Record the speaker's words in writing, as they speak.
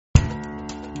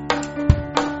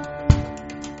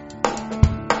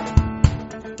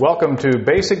Welcome to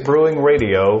Basic Brewing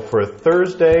Radio for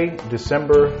Thursday,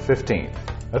 December 15th.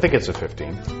 I think it's the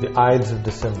 15th. The Ides of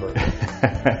December.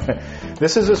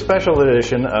 This is a special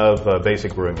edition of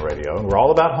Basic Brewing Radio, and we're all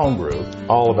about homebrew.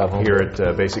 All about homebrew. Here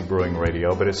at Basic Brewing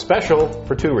Radio, but it's special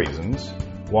for two reasons.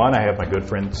 One, I have my good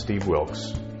friend Steve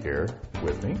Wilkes here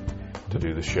with me to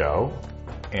do the show.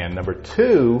 And number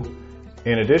two,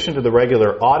 in addition to the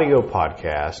regular audio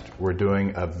podcast, we're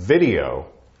doing a video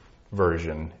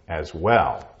version as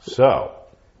well. So,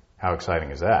 how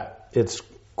exciting is that? It's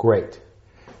great.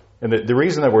 And the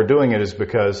reason that we're doing it is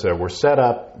because we're set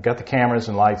up, got the cameras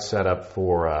and lights set up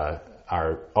for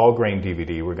our all-grain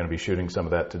DVD. We're going to be shooting some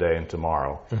of that today and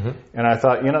tomorrow. Mm-hmm. And I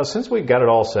thought, since we've got it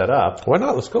all set up... Why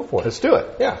not? Let's go for it. Let's do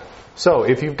it. Yeah. So,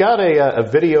 if you've got a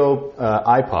video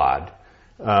iPod,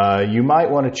 you might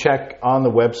want to check on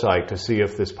the website to see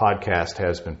if this podcast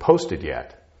has been posted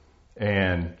yet.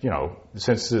 And,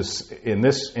 since in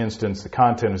this instance, the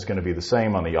content is going to be the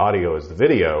same on the audio as the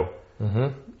video,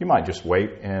 you might just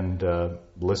wait and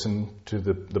listen to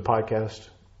the podcast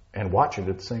and watch it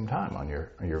at the same time on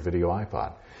your video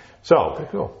iPod. So, very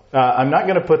cool. I'm not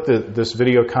going to put this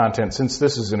video content, since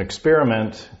this is an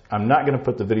experiment, I'm not going to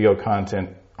put the video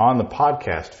content on the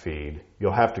podcast feed.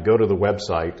 You'll have to go to the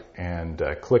website and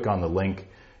click on the link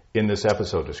in this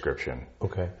episode description.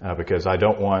 Okay. Because I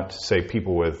don't want, say,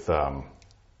 people with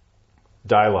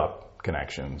dial-up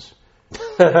connections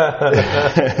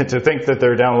to think that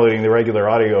they're downloading the regular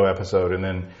audio episode and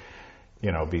then,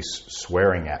 be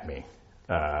swearing at me.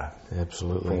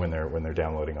 Absolutely. When they're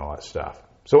downloading all that stuff.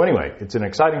 So anyway, it's an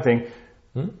exciting thing.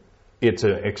 It's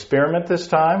an experiment this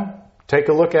time. Take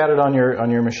a look at it on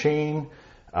your machine.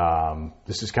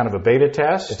 This is kind of a beta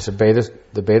test. It's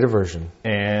the beta version.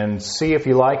 And see if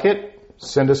you like it.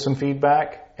 Send us some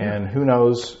feedback. And who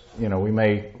knows, we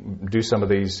may do some of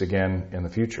these again in the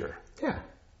future. Yeah.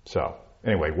 So,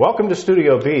 anyway, welcome to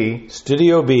Studio B.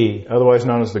 Studio B. Otherwise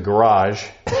known as the garage.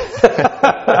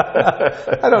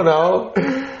 I don't know.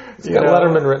 It's got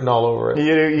Letterman written all over it.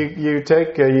 You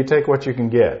take what you can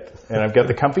get. And I've got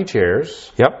the comfy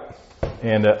chairs. Yep.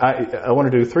 And I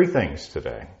want to do three things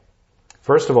today.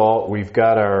 First of all, we've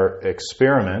got our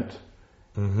experiment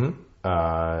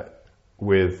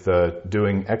with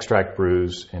doing extract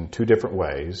brews in two different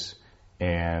ways.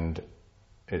 And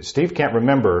Steve can't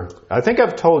remember. I think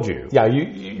I've told you. Yeah,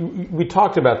 we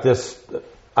talked about this,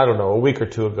 I don't know, a week or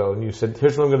two ago. And you said,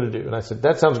 here's what I'm going to do. And I said,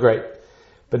 that sounds great.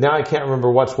 But now I can't remember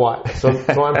what's what. So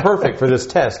I'm perfect for this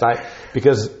test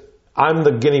because I'm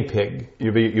the guinea pig.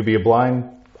 You'll be a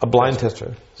blind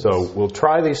tester. So we'll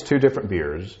try these two different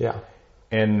beers. Yeah.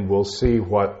 And we'll see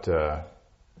what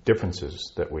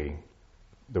differences that we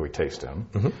taste in.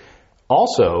 Mm-hmm.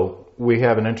 Also, we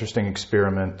have an interesting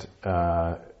experiment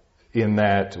in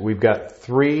that we've got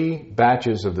 3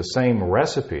 batches of the same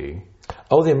recipe.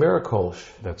 Oh, the Amerikolsch.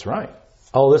 That's right.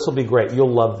 Oh, this will be great.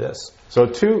 You'll love this. So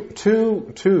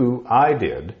two I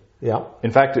did. Yeah.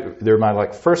 In fact, they're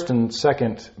my first and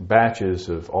second batches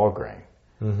of all grain.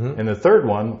 Mm-hmm. And the third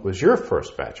one was your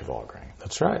first batch of all grain.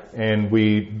 That's right. And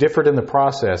we differed in the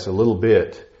process a little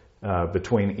bit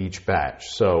between each batch.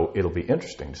 So it'll be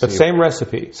interesting to see. But same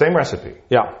recipe. Same recipe.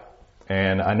 Yeah.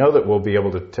 And I know that we'll be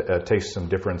able to taste some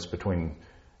difference between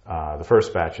the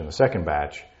first batch and the second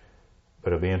batch.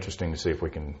 But it'll be interesting to see if we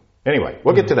can... Anyway,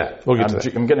 we'll get to that.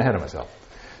 I'm getting ahead of myself.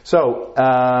 So,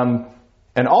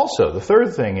 and also, the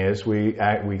third thing is we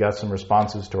got some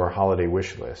responses to our holiday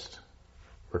wish list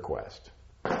request.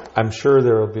 I'm sure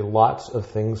there will be lots of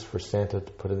things for Santa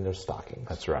to put in their stockings.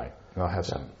 That's right. They'll have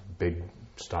some big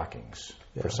stockings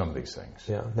for some of these things.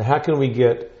 Yeah. Now, how can we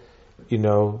get,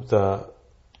 the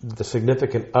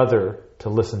significant other to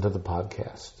listen to the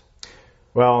podcast?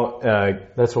 Well,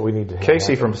 that's what we need to have.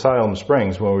 Casey from Siloam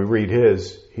Springs, when we read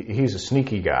his, he's a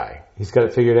sneaky guy. He's got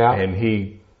it figured out? And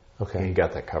he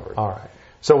got that covered. All right.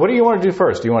 So what do you want to do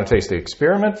first? Do you want to taste the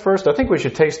experiment first? I think we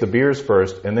should taste the beers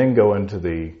first and then go into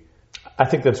the... I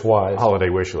think that's wise. Holiday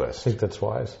wish list. I think that's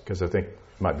wise. Because I think it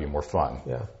might be more fun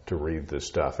to read this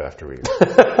stuff after we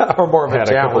or more of had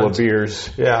a couple of beers.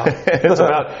 Yeah.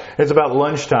 it's about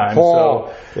lunchtime.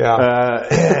 Oh,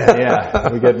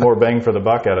 so we get more bang for the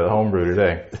buck out of the homebrew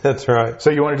today. That's right. So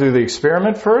you want to do the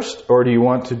experiment first, or do you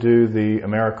want to do the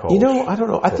Amerikolsch? I don't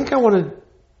know. I think I want to...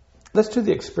 Let's do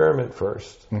the experiment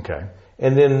first. Okay.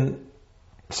 And then,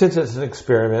 since it's an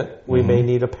experiment, we may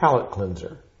need a palate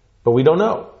cleanser. But we don't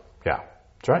know. Yeah,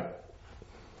 that's right.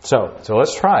 So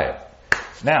let's try it.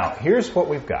 Now, here's what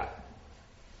we've got.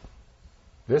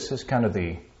 This is kind of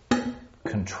the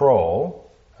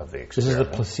control of the experiment. This is the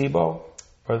placebo?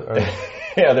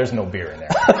 Yeah, there's no beer in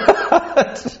there.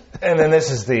 And then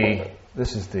this is the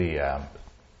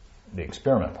the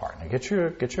experiment part. Now get you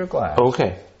a glass.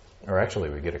 Okay. Or actually,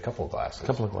 we get a couple of glasses. A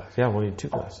couple of glasses. Yeah, we'll need 2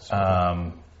 glasses.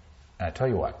 I tell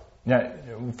you what. Now,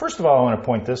 first of all, I want to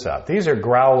point this out. These are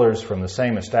growlers from the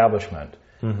same establishment.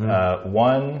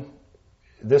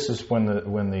 This is when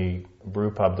the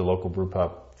brew pub, the local brew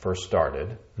pub, first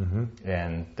started,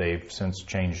 and they've since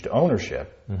changed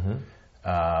ownership.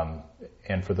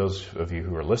 And for those of you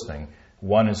who are listening,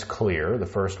 one is clear, the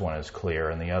first one is clear,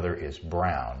 and the other is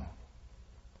brown.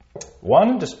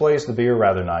 One displays the beer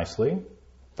rather nicely,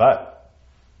 but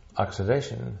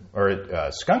oxidation or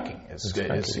skunking. It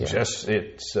suggests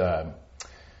it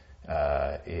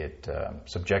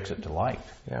subjects it to light.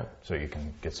 Yeah. So you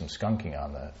can get some skunking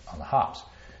on the hops.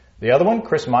 The other one,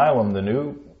 Chris Milam, the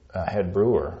new head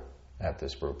brewer at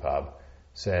this brew pub,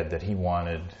 said that he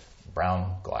wanted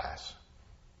brown glass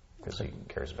because he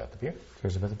cares about the beer.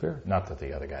 Cares about the beer. Not that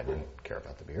the other guy didn't care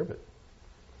about the beer, but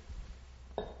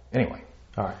anyway.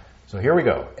 All right. So here we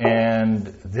go. And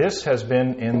this has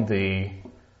been in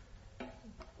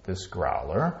this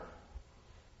growler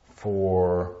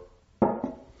for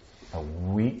a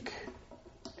week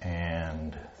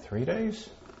and 3 days.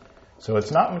 So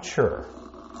it's not mature,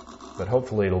 but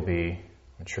hopefully it'll be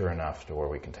mature enough to where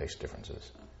we can taste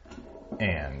differences.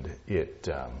 And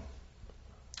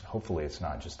hopefully it's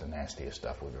not just the nastiest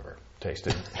stuff we've ever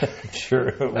tasted. Sure,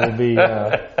 it will be.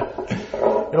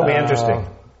 It'll be interesting.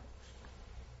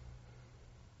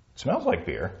 Smells like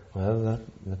beer. Well,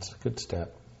 that's a good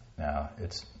step. Now,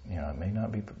 it may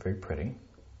not be very pretty.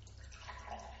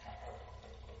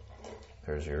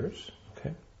 There's yours.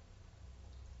 Okay.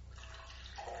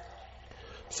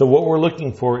 So what we're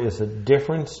looking for is a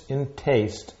difference in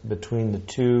taste between the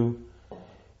 2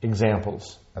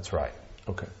 examples. That's right.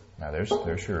 Okay. Now, there's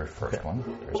your first one.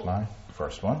 There's my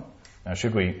first one. Now,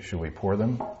 should we pour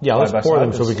them? Yeah, let's pour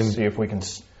them so we can see if we can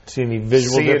see any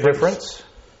visual difference.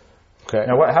 Okay.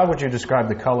 Now, how would you describe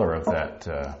the color of that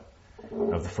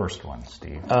of the first one,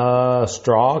 Steve?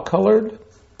 Straw colored,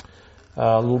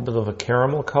 a little bit of a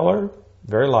caramel color,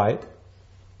 very light.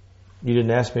 You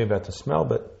didn't ask me about the smell,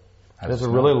 but it has a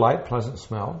really light, pleasant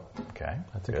smell. Okay.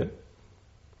 I think it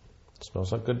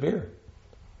smells like good beer.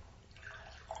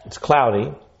 It's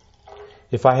cloudy.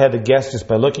 If I had to guess just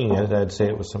by looking at it, I'd say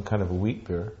it was some kind of a wheat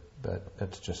beer, but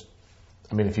that's just,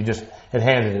 if you just had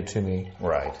handed it to me.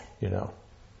 Right.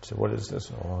 So what is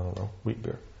this? Oh, I don't know. Wheat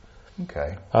beer.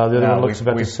 Okay. The other one looks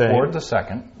about the same. We poured the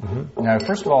second. Now,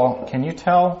 first of all, can you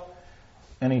tell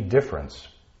any difference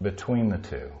between the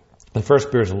 2? The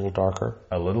first beer is a little darker.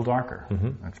 A little darker.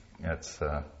 That's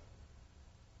an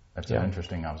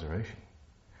interesting observation.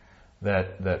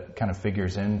 That kind of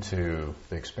figures into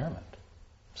the experiment.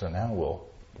 So now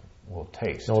we'll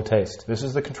taste. We'll taste. This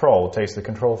is the control. We'll taste the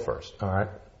control first. All right.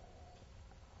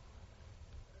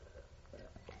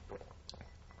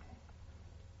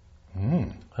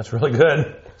 That's really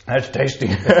good. That's tasty.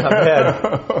 Not bad.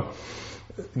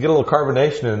 Get a little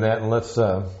carbonation in that, and let's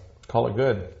call it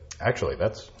good. Actually,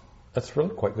 that's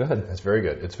really quite good. That's very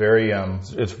good. It's very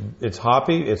it's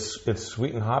hoppy. It's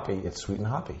sweet and hoppy. It's sweet and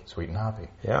hoppy. Sweet and hoppy.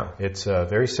 Yeah. It's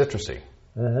very citrusy.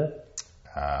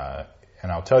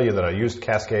 And I'll tell you that I used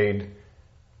Cascade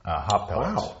hop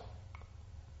pellets. Wow.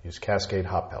 Used Cascade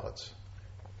hop pellets.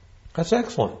 That's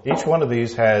excellent. Each one of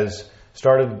these has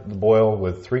started the boil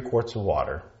with 3 quarts of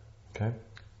water. Okay.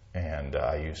 And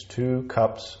I used 2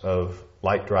 cups of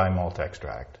light dry malt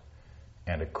extract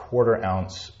and 1/4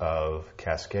 ounce of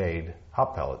Cascade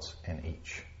hop pellets in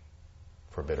each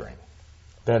for bittering.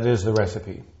 That is the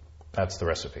recipe. That's the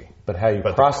recipe. But how you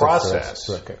the process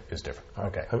is different.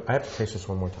 Okay. I have to taste this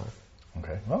one more time.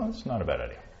 Okay. Well, that's not a bad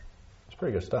idea. It's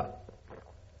pretty good stuff.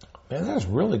 Man, that's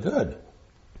really good.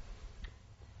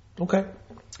 Okay.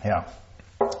 Yeah.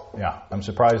 I'm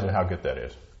surprised at how good that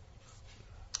is.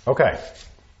 Okay.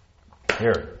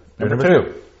 Here, number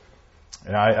 2.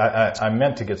 And I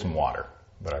meant to get some water,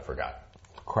 but I forgot.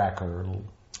 Cracker,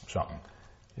 something.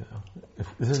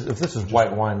 If this is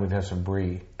white wine, we'd have some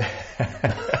brie.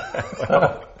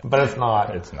 But it's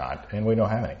not. It's not, and we don't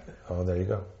have any. Oh, there you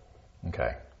go.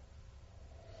 Okay.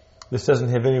 This doesn't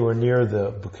have anywhere near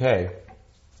the bouquet.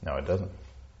 No, it doesn't.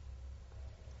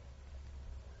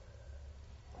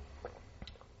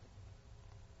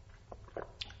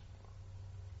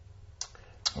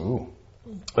 Ooh.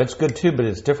 It's good too, but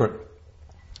it's different.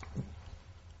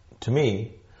 To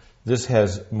me, this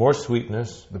has more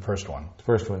sweetness. The first one.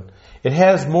 It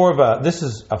has more of this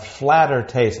is a flatter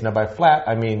taste. Now by flat,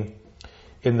 I mean,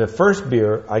 in the first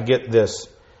beer, I get this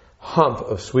hump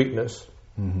of sweetness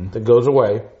that goes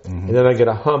away, and then I get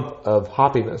a hump of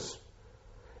hoppiness.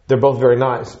 They're both very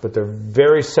nice, but they're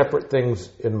very separate things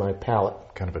in my palate.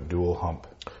 Kind of a dual hump.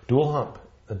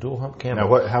 A dual hump camel.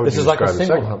 Now, how would this you is like a describe the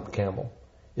single second? hump camel.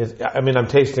 I'm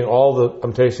tasting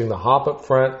the hop up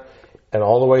front and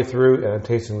all the way through, and I'm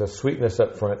tasting the sweetness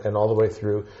up front and all the way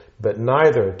through. But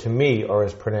neither, to me, are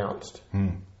as pronounced.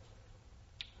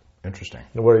 Interesting.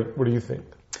 What do you think?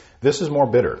 This is more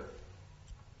bitter.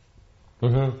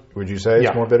 Mm-hmm. Would you say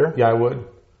it's more bitter? Yeah, I would.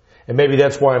 And maybe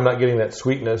that's why I'm not getting that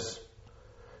sweetness.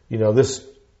 You know,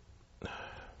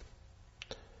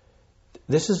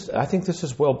 I think this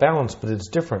is well balanced, but it's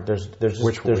different. There's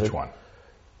Which one?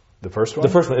 The first one? The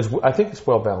first one I think it's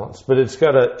well balanced, but it's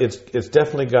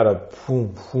definitely got a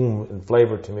boom boom in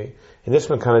flavor to me. And this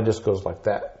one kind of just goes like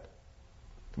that.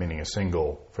 Meaning a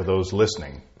single for those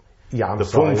listening. Yeah, I'm the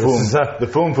sorry. The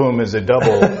foom foom is a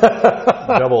double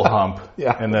hump,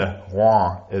 and the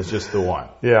wah is just the one.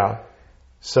 Yeah.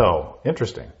 So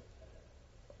interesting.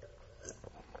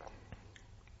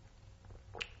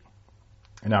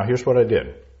 Now here's what I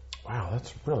did. Wow,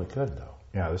 that's really good though.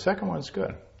 Yeah, the second one's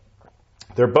good.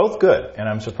 They're both good, and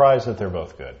I'm surprised that they're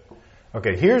both good.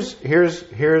 Okay, here's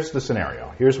the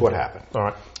scenario. Here's what happened. All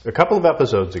right. A couple of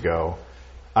episodes ago,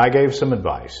 I gave some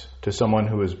advice to someone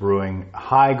who is brewing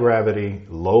high gravity,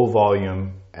 low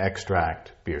volume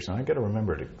extract beers. And I got to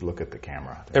remember to look at the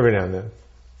camera. Every now and then.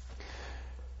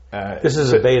 This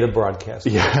is a beta broadcast.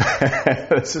 Yeah,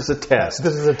 this is a test.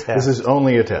 This is a test. This is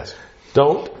only a test.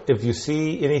 If you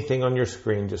see anything on your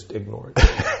screen, just ignore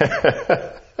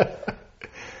it.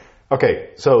 Okay,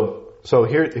 so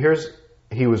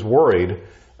he was worried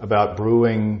about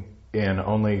brewing in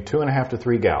only 2.5 to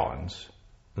 3 gallons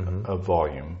of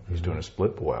volume. He's doing a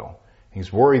split boil.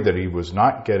 He's worried that he was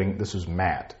not getting. This is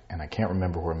Matt, and I can't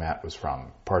remember where Matt was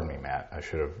from. Pardon me, Matt. I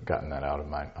should have gotten that out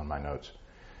of on my notes.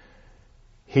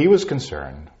 He was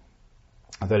concerned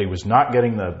that he was not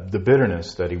getting the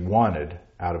bitterness that he wanted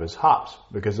out of his hops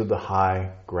because of the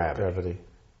high gravity.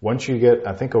 Once you get,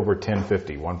 I think, over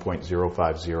 1050,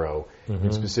 1.050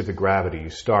 in specific gravity,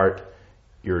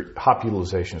 your hop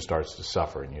utilization starts to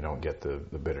suffer, and you don't get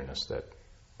the bitterness that.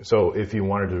 So if you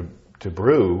wanted to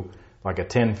brew like a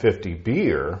 1050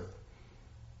 beer,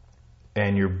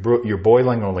 and you're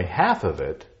boiling only half of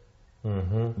it,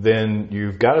 then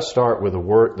you've got to start with a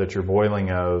wort that you're boiling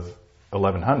of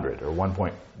 1100 or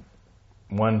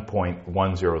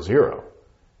 1.100,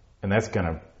 and that's going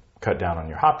to cut down on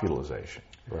your hop utilization.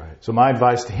 Right. So my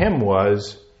advice to him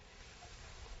was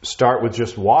start with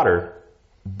just water,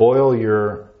 boil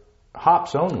your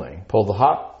hops only. Pull the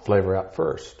hop flavor out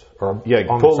first. Or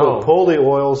pull the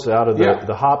oils out of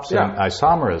the hops and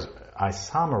isomerize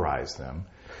them.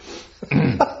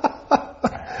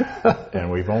 And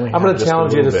we've only. I'm going to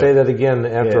challenge you to say that again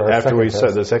after we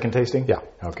said the second tasting. Yeah.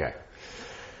 Okay.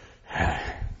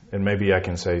 And maybe I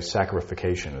can say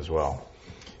saccharification as well.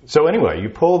 So anyway, you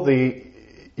pull the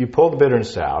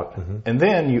bitterness out, and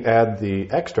then you add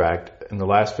the extract in the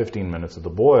last 15 minutes of the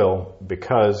boil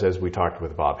because, as we talked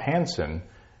with Bob Hansen,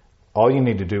 all you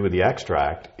need to do with the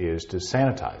extract is to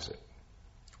sanitize it.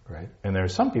 Right. And there are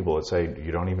some people that say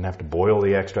you don't even have to boil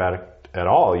the extract at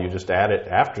all. You just add it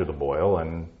after the boil,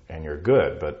 and you're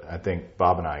good. But I think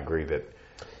Bob and I agree that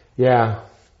you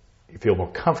feel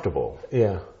more comfortable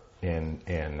in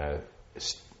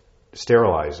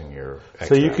sterilizing your extract.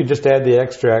 So you could just add the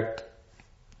extract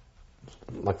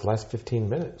like the last 15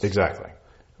 minutes. Exactly.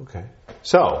 Okay.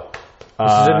 So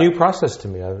this is a new process to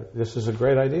me. This is a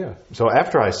great idea. So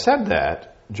after I said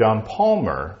that, John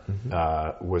Palmer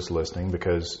was listening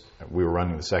because we were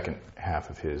running the second half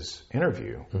of his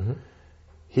interview.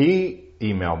 He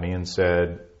emailed me and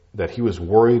said that he was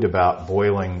worried about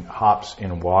boiling hops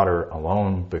in water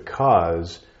alone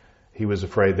because he was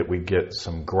afraid that we'd get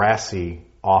some grassy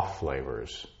off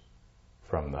flavors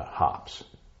from the hops.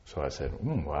 So I said,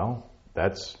 well,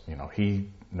 that's, he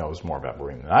knows more about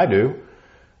brewing than I do,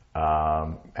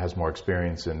 has more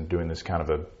experience in doing this kind of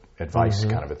a advice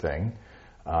kind of a thing.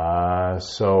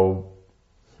 So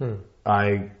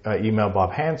I emailed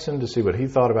Bob Hansen to see what he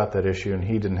thought about that issue, and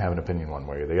he didn't have an opinion one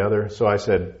way or the other. So I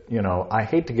said, I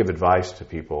hate to give advice to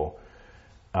people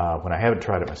when I haven't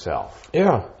tried it myself.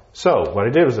 Yeah. So what I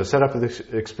did was I set up this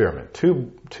experiment.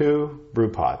 Two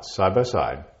brew pots side by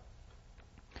side.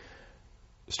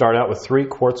 Start out with 3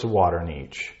 quarts of water in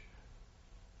each.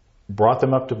 Brought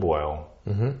them up to boil.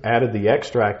 Added the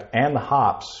extract and the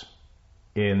hops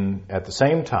in at the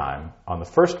same time on the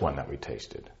first one that we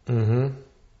tasted. The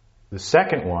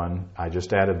second one, I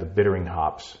just added the bittering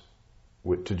hops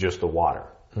to just the water.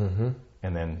 And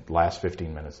then last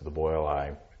 15 minutes of the boil,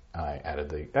 I added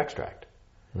the extract.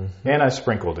 And I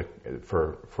sprinkled it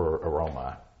for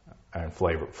aroma and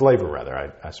flavor rather.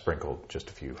 I sprinkled just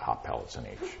a few hop pellets in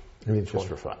each, just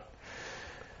for fun.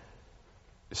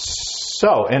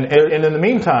 So, and in the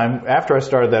meantime, after I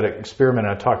started that experiment,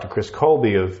 I talked to Chris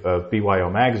Colby of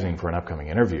BYO Magazine for an upcoming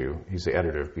interview. He's the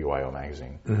editor of BYO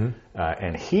Magazine. Mm-hmm.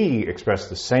 And he expressed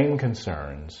the same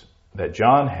concerns that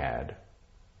John had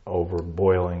over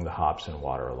boiling the hops in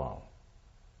water alone.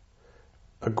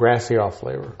 A grassy off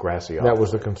flavor. Grassy off. That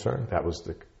was the concern. That was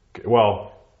the,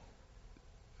 well,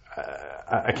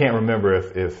 I can't remember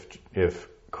if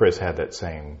Chris had that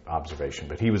same observation,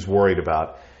 but he was worried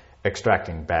about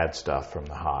extracting bad stuff from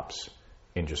the hops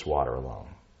in just water alone.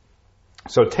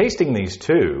 So tasting these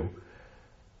two,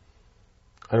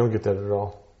 I don't get that at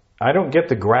all. I don't get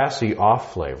the grassy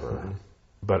off flavor,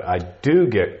 but I do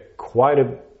get quite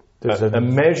a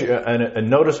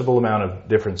noticeable amount of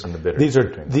difference in the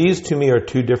bitterness. These to me are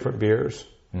two different beers.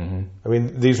 Mm-hmm. I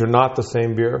mean, these are not the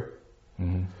same beer.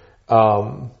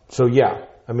 Mm-hmm. So yeah,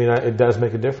 I mean, it does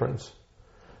make a difference.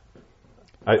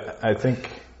 I think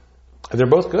they're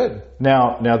both good.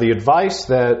 Now the advice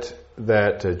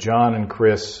that John and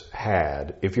Chris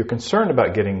had, if you're concerned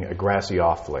about getting a grassy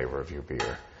off flavor of your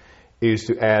beer, is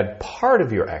to add part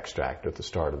of your extract at the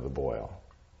start of the boil.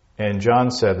 And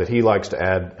John said that he likes to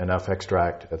add enough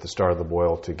extract at the start of the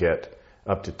boil to get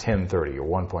up to 1030 or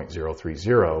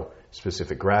 1.030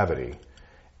 specific gravity.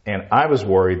 And I was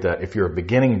worried that if you're a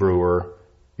beginning brewer,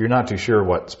 you're not too sure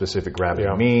what specific gravity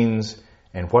means.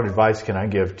 And what advice can I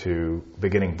give to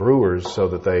beginning brewers so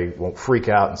that they won't freak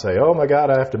out and say, oh my God,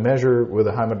 I have to measure with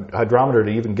a hydrometer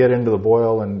to even get into the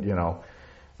boil. And,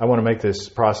 I want to make this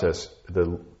process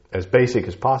as basic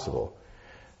as possible.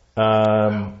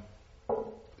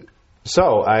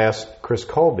 So I asked Chris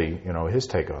Colby, his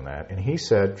take on that. And he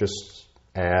said, just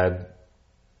add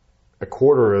a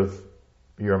quarter of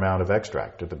your amount of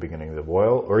extract at the beginning of the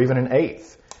boil, or even an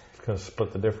eighth. It's going to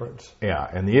split the difference. Yeah.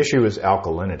 And the issue is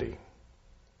alkalinity,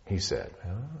 he said. Oh.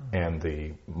 And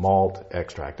the malt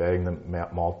extract, adding the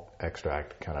malt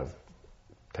extract kind of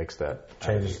takes that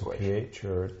changes the pH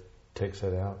or takes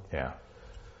that out. Yeah.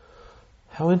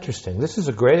 How interesting. This is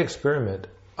a great experiment.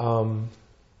 Boy,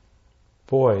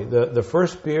 the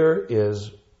first beer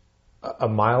is a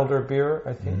milder beer,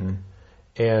 I think. Mm-hmm.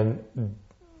 And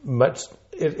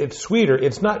it's sweeter.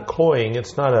 It's not cloying.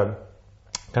 It's not a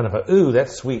kind of ooh,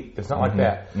 that's sweet. It's not like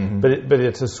that. Mm-hmm. But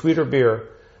it's a sweeter beer.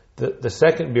 The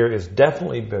second beer is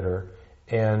definitely bitter,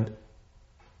 and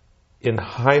in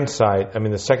hindsight, I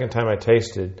mean, the second time I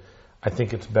tasted, I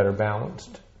think it's better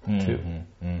balanced too,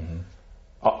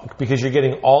 because you're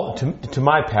getting all to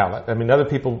my palate. I mean, other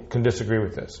people can disagree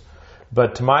with this,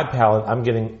 but to my palate, I'm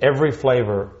getting every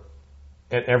flavor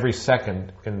at every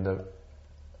second in the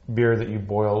beer that you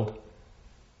boiled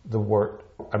the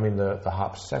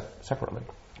hops separately.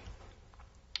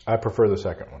 I prefer the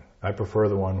second one. I prefer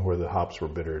the one where the hops were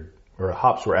bittered, or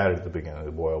hops were added at the beginning of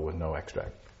the boil with no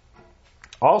extract.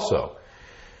 Also,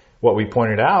 what we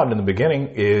pointed out in the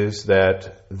beginning is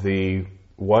that the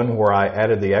one where I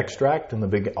added the extract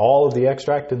all of the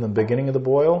extract in the beginning of the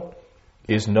boil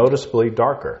is noticeably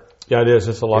darker. Yeah, it is.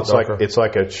 It's a lot darker. It's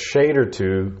like a shade or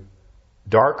two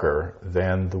darker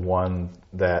than the one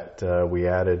that we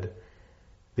added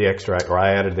the extract, or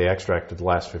I added the extract to the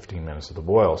last 15 minutes of the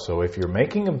boil. So if you're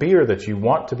making a beer that you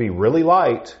want to be really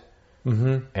light,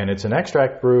 and it's an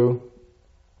extract brew,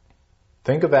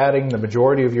 think of adding the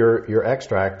majority of your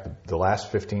extract the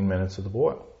last 15 minutes of the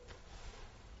boil.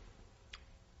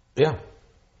 Yeah.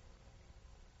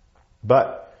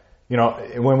 But,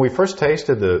 when we first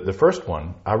tasted the first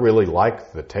one, I really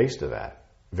liked the taste of that.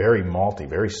 Very malty,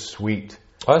 very sweet.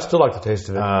 I still like the taste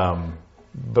of it.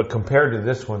 But compared to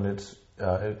this one, it's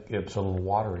a little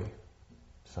watery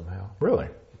somehow. Really?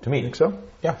 To me. You think so?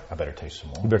 Yeah. I better taste some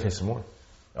more. You better taste some more.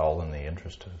 All in the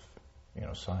interest of,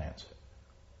 science.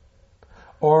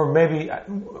 Or maybe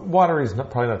watery is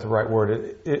probably not the right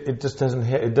word. It just doesn't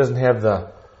have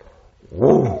the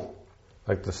woo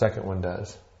like the second one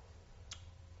does.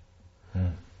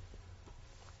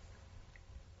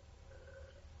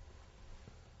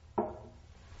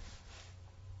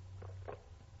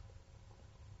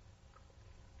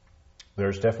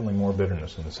 There's definitely more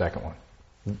bitterness in the second one.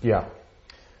 Yeah.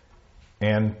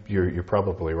 And you're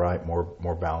probably right,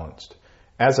 more balanced.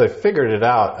 As I figured it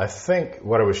out, I think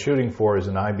what I was shooting for is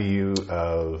an IBU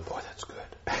of... Boy, that's good.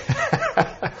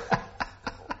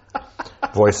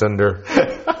 Voice under.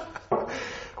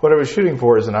 What I was shooting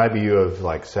for is an IBU of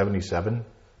like 77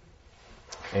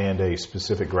 and a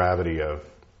specific gravity of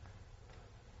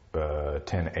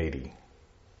 1080.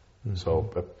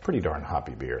 So a pretty darn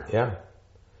hoppy beer. Yeah.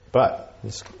 But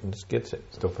this gets it.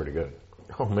 Still pretty good.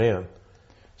 Oh, man.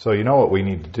 So you know what we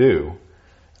need to do?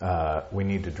 We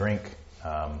need to drink.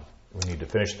 We need to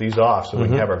finish these off so we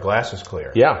can have our glasses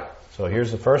clear. Yeah. So So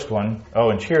here's the first one. Oh,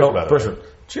 and cheers, by the first way. one.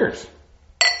 Cheers.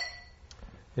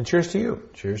 And cheers to you.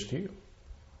 Cheers to you.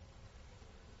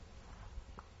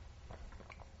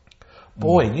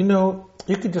 Boy, you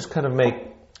could just kind of make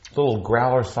little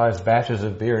growler-sized batches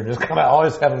of beer and just kind of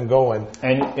always have them going.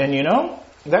 And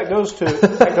that goes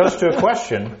to a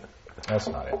question. That's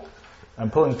not it. I'm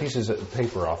pulling pieces of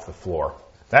paper off the floor.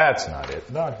 That's not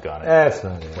it. Doggone it. That's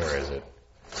not it. Where is it?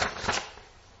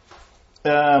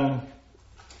 No,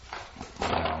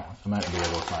 I might be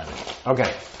able to find it.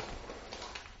 Okay.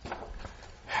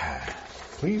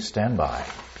 Please stand by.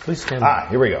 Please stand by.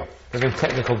 Here we go. Having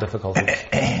technical difficulties.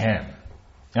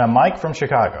 Now, Mike from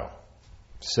Chicago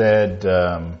said,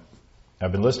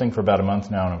 I've been listening for about a month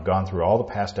now and I've gone through all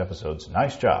the past episodes.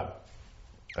 Nice job.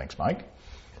 Thanks, Mike.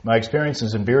 My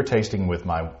experiences in beer tasting with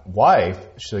my wife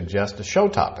suggest a show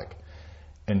topic.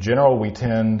 In general, we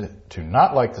tend to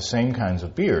not like the same kinds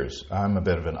of beers. I'm a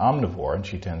bit of an omnivore, and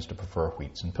she tends to prefer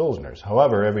wheats and pilsners.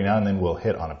 However, every now and then we'll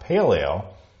hit on a pale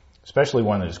ale, especially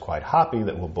one that is quite hoppy,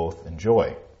 that we'll both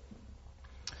enjoy.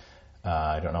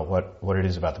 I don't know what it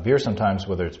is about the beer sometimes,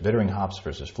 whether it's bittering hops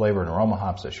versus flavor and aroma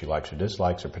hops that she likes or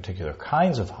dislikes, or particular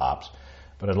kinds of hops,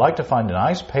 but I'd like to find a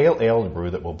nice pale ale to brew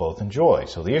that we'll both enjoy.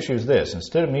 So the issue is this.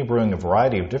 Instead of me brewing a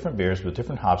variety of different beers with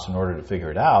different hops in order to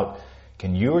figure it out,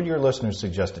 can you or your listeners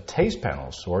suggest a taste panel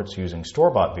of sorts using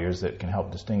store-bought beers that can help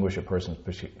distinguish a person's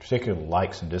particular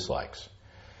likes and dislikes?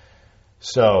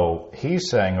 So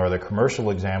he's saying, are there commercial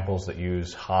examples that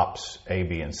use hops A,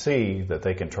 B, and C that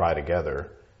they can try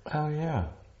together? Oh, yeah.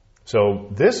 So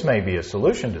this may be a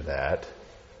solution to that.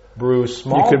 Brew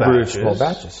small batches. You could brew small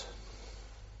batches.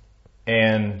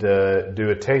 And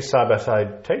do a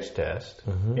side-by-side taste test,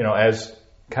 as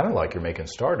kind of like you're making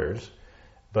starters.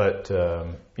 But,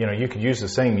 you could use the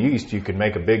same yeast. You could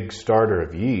make a big starter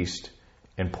of yeast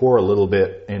and pour a little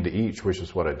bit into each, which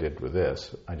is what I did with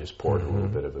this. I just poured a little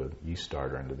bit of a yeast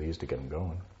starter into these to get them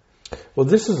going. Well,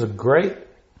 this is a great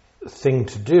thing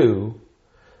to do.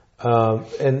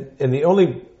 And the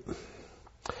only...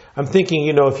 I'm thinking,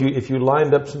 if you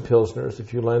lined up some Pilsners,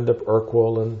 if you lined up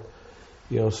Urquell and,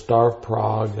 Starve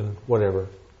Prague and whatever,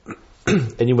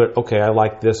 and you went, okay, I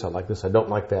like this, I don't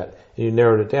like that, and you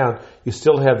narrowed it down, you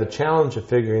still have the challenge of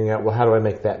figuring out, well, how do I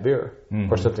make that beer?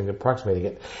 Or something approximating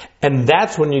it. And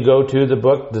that's when you go to the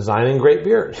book, Designing Great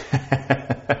Beers.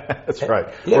 That's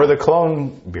right. Yeah. Or the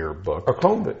clone beer book. Or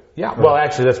clone beer. Yeah. Right. Well,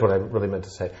 actually, that's what I really meant to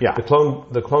say. Yeah. The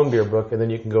clone beer book, and then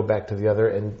you can go back to the other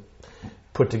and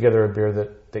put together a beer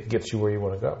that gets you where you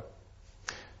want to go.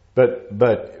 But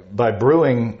by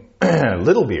brewing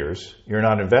little beers, you're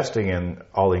not investing in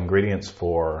all the ingredients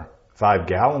for 5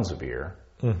 gallons of beer.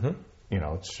 Mm-hmm.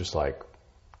 It's just like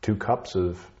 2 cups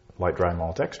of light dry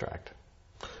malt extract.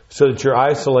 So that you're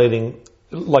isolating,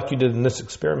 like you did in this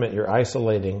experiment, you're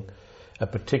isolating a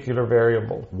particular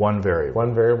variable. One variable.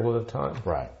 One variable at a time.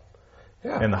 Right.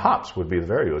 Yeah. And the hops would be the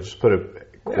variable. Just put a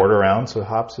quarter ounce of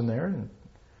hops in there and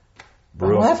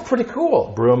brew them. That's pretty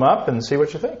cool. Brew them up and see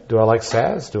what you think. Do I like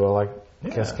Saz? Do I like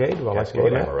Cascade? Do I like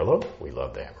Amarillo? We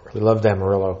love the Amarillo. We love the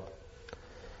Amarillo.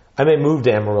 I may move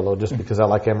to Amarillo just because I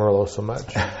like Amarillo so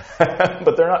much.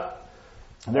 But they're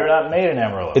not made in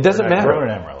Amarillo. It doesn't matter. Grown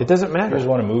in Amarillo. It doesn't matter. You just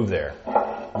want to move there.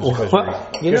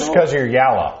 Just because you're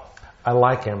Yalla. I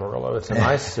like Amarillo. It's a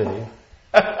nice city.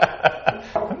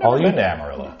 I've never been to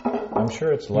Amarillo. I'm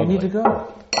sure it's lovely. You need to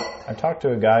go. I talked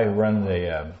to a guy who runs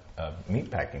a meat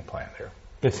packing plant there.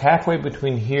 It's halfway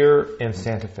between here and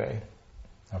Santa Fe.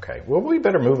 Okay. Well, we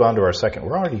better move on to our second.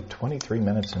 We're already 23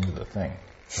 minutes into the thing.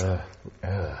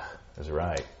 That's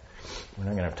right. We're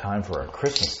not going to have time for our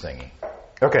Christmas thingy.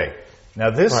 Okay. Now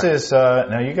this is,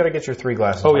 now you got to get your 3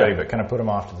 glasses ready, but kind of put them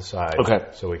off to the side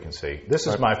so we can see. This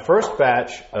is my first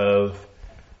batch of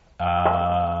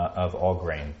all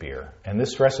grain beer. And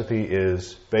this recipe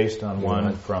is based on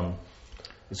one from,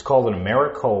 it's called an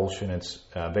Amerikolsch, and it's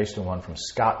based on one from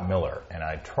Scott Miller. And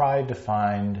I tried to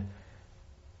find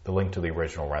the link to the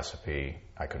original recipe.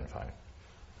 I couldn't find it.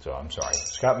 So I'm sorry.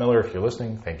 Scott Miller, if you're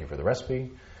listening, thank you for the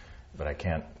recipe, but I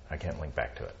can't link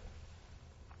back to it.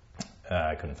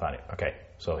 I couldn't find it. Okay,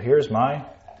 so here's my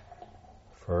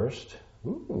first.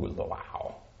 Ooh,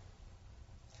 wow.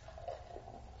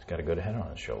 He's got a good head on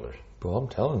his shoulders. Well, I'm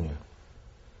telling you.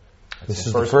 This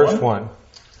is the first one.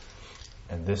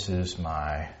 And this is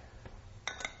my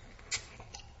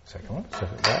second one.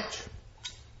 Second batch.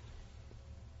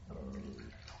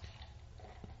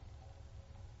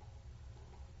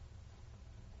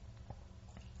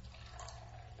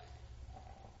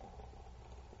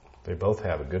 They both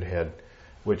have a good head,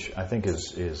 which I think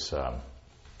is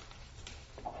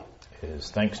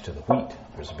thanks to the wheat.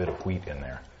 There's a bit of wheat in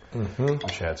there,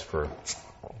 which adds for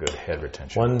Good head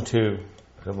retention. 1, 2.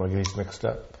 I don't want to get these mixed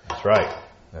up. That's right.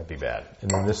 That'd be bad. And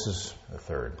then this is The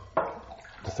third.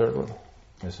 the third one.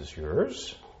 This is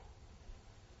yours.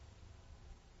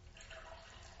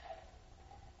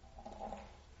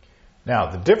 Now,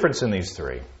 the difference in these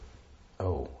three.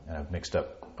 Oh, and I've mixed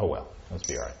up. Oh, well, let's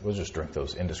be all right. We'll just drink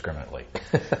those indiscriminately.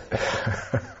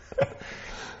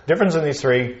 Difference in these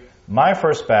three. My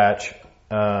first batch,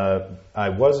 I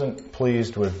wasn't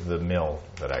pleased with the mill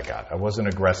that I got. I wasn't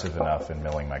aggressive enough in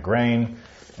milling my grain,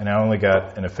 and I only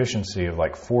got an efficiency of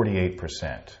like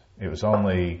 48%. It was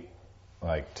only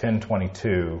like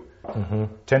 1022,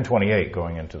 1028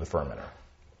 going into the fermenter.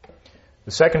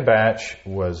 The second batch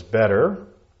was better,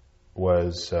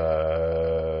 was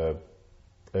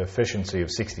efficiency of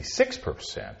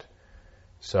 66%.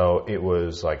 So it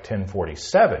was like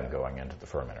 1047 going into the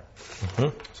fermenter.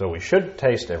 So we should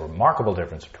taste a remarkable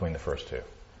difference between the first two.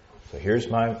 So I'm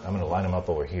going to line them up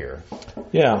over here.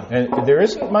 Yeah. And there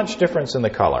isn't much difference in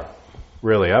the color,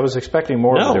 really. I was expecting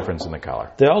more of a No. difference in the color.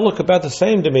 They all look about the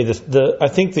same to me. I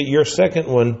think that your second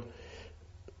one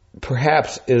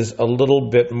perhaps is a little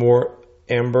bit more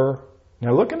amber.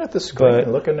 Now, looking at the screen, But-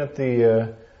 looking at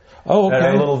the Oh, okay. at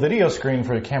our little video screen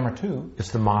for the camera too.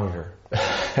 It's the monitor.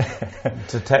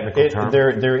 It's a technical term.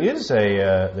 There is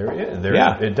a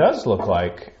Yeah. It does look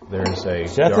like there's a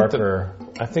See, I think darker.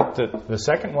 I think that The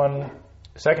second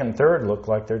and third look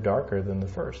like they're darker than the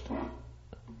first.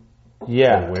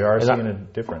 yeah, So we are And seeing a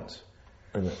difference.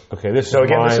 okay, this So is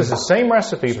again, mine. this is the same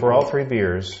recipe for all three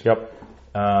beers. Yep.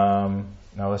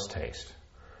 Now let's taste.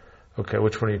 Okay,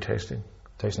 which one are you tasting?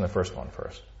 Tasting the first one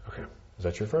first. Okay. Is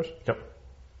that your first? Yep.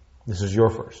 This is your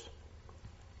first.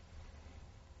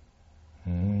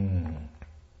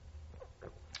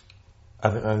 I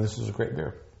think this is a great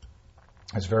beer.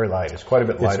 It's very light. It's quite a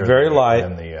bit lighter. very light.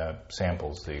 than the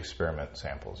samples, the experiment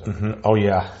samples. Oh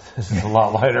yeah, this is a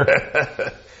lot lighter.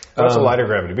 That's a lighter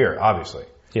gravity beer, obviously.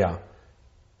 Yeah.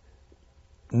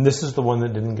 And this is the one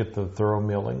that didn't get the thorough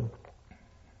milling.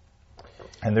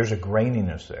 And there's a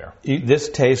graininess there. This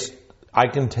taste, I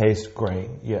can taste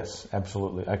grain. Yes,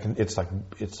 absolutely. I can. It's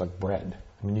like bread.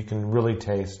 I mean, you can really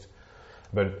taste.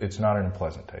 But it's not an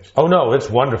unpleasant taste. Oh no, it's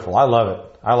wonderful. I love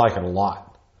it. I like it a lot.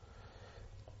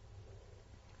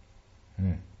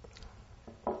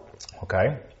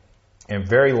 Okay. And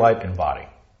very light in body,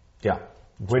 Yeah.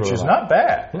 which really is light. not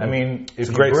bad. I mean, if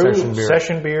a you great brew session beer.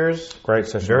 session beers, Great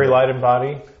session very beer. light in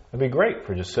body, it'd be great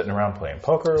for just sitting around playing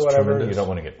poker or whatever. tremendous. You don't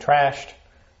want to get trashed.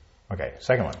 Okay,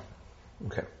 second one.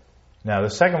 Okay. Now, the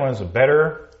second one is a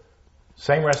better,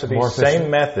 same recipe, More efficient. same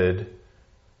method,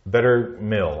 better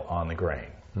mill on the grain.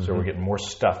 So we're getting more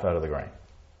stuff out of the grain.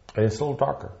 And it's a little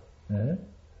darker.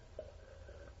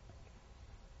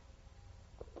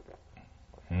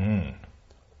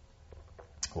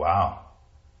 Wow.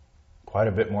 Quite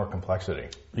a bit more complexity.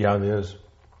 Yeah, it is.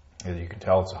 As you can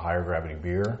tell, it's a higher gravity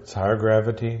beer. It's higher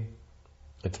gravity.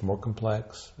 It's more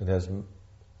complex. There's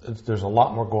a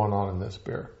lot more going on in this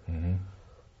beer.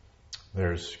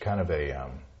 There's kind of a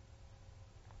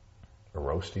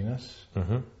roastiness.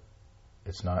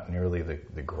 It's not nearly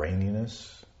the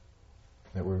graininess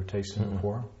that we were tasting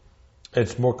before.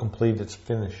 It's more complete. It's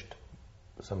finished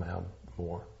somehow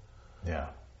more. Yeah.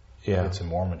 Yeah. It's a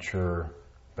more mature,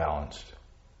 balanced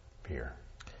beer.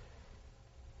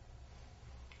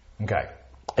 Okay.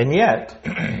 And yet,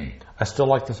 I still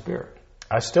like this beer.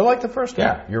 I still like the first one.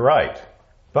 Yeah. You're right.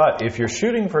 But if you're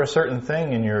shooting for a certain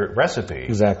thing in your recipe,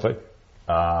 Exactly.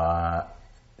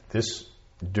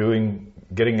 getting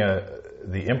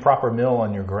the improper mill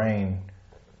on your grain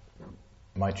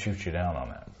might shoot you down on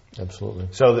that. Absolutely.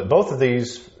 So that both of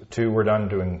these two were done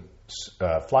doing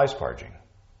fly sparging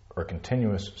or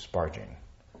continuous sparging.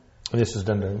 And this is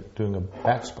done doing a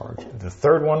batch sparge. The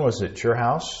third one was at your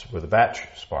house with a batch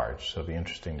sparge, so it'll be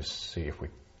interesting to see if we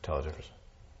tell a difference.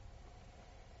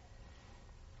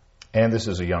 And this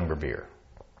is a younger beer.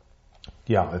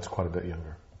 Yeah, it's quite a bit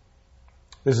younger.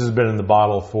 This has been in the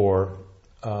bottle for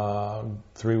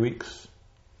 3 weeks.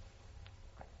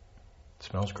 It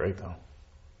smells great, though.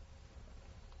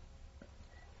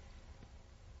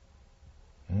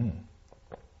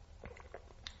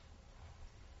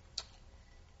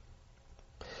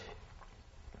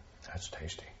 That's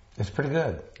tasty. It's pretty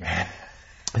good.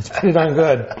 It's pretty darn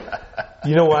good.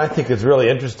 You know what I think is really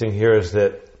interesting here is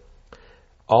that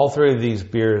all three of these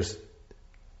beers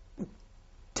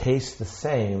taste the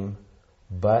same,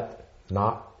 but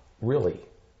not really.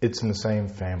 It's in the same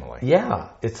family. Yeah,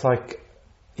 it's like,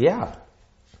 yeah.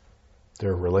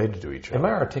 They're related to each other. Am I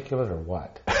articulate or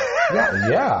what?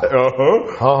 Yeah.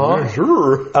 Uh-huh. Uh-huh.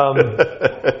 Sure.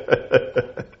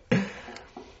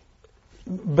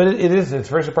 But it is. It's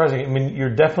very surprising. I mean,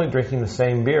 you're definitely drinking the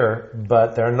same beer,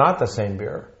 but they're not the same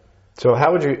beer. So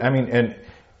how would you? I mean,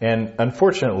 and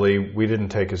unfortunately, we didn't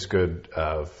take as good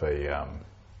of a.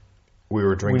 We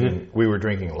were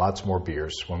drinking lots more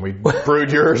beers when we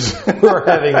brewed yours. we were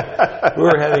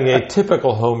having a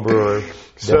typical home brewer.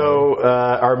 So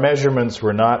our measurements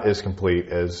were not as complete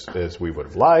as we would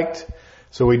have liked.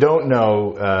 So we don't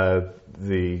know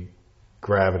the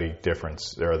gravity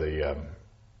difference or the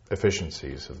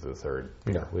efficiencies of the third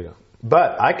beer. No, we don't.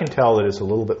 But I can tell that it's a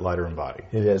little bit lighter in body.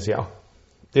 It is, yeah.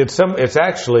 It's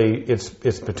actually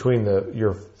between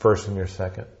your first and your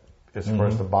second, as far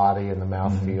as the body and the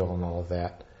mouthfeel and all of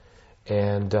that.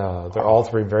 And they're all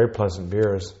three very pleasant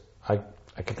beers. I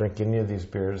could drink any of these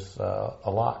beers a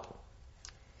lot.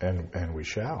 And we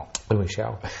shall. And we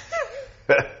shall.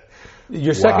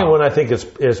 Your second one, I think,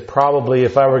 is probably,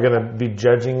 if I were going to be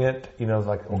judging it, I'm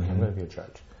going to be a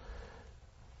judge.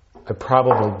 I'd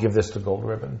probably give this the gold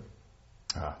ribbon.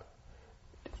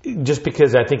 Just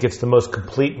because I think it's the most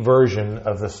complete version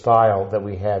of the style that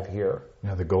we have here.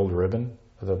 Now the gold ribbon?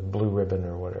 Or the blue ribbon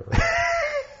or whatever.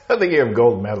 I think you have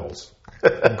gold medals.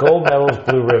 Gold medals,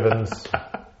 blue ribbons.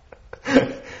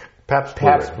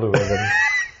 Pabst blue ribbon.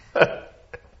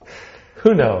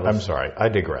 Who knows? I'm sorry, I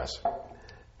digress.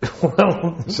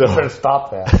 Well, so better stop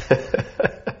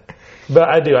that. But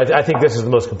I do. I think this is the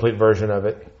most complete version of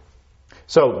it.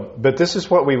 So, but this is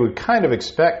what we would kind of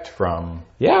expect from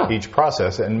each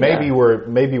process, and maybe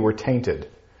we're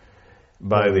tainted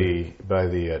by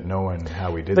the knowing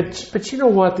how we did these. But you know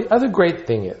what? The other great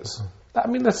thing is, I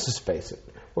mean, let's just face it.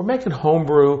 We're making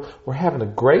homebrew. We're having a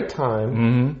great time.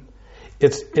 Mm-hmm.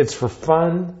 It's for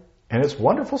fun. And it's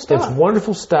wonderful stuff. It's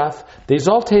wonderful stuff. These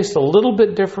all taste a little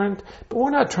bit different, but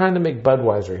we're not trying to make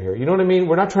Budweiser here. You know what I mean?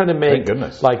 We're not trying to make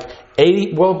like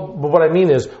 80. Well, but what I mean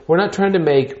is we're not trying to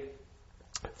make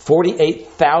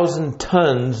 48,000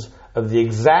 tons of the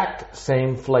exact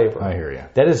same flavor. I hear you.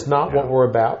 That is not what we're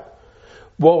about.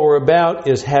 What we're about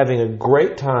is having a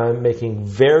great time making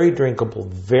very drinkable,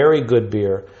 very good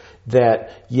beer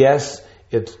that, yes,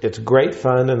 it's great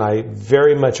fun, and I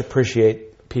very much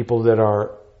appreciate people that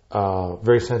are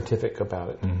very scientific about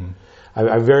it. Mm-hmm.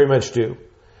 I very much do.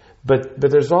 But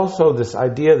there's also this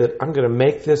idea that I'm going to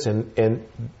make this and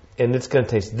it's going to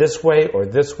taste this way or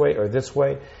this way or this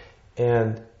way,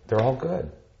 and they're all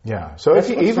good. Yeah. So if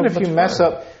you mess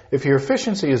up, if your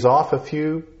efficiency is off a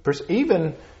few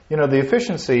even the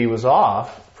efficiency was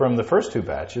off from the first two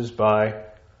batches by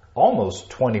almost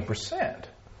 20%.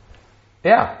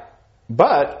 Yeah.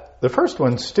 But the first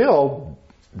one's still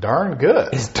darn good.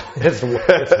 It's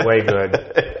way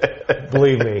good.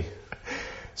 Believe me.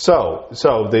 So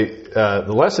the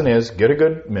lesson is get a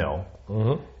good mill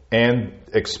and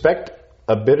expect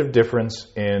a bit of difference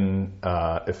in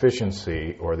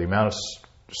efficiency or the amount of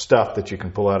stuff that you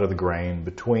can pull out of the grain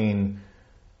between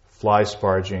fly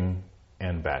sparging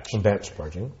and batch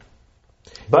sparging.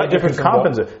 But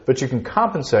you can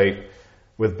compensate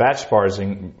with batch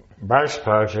sparging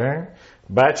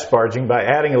by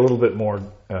adding a little bit more,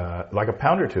 like a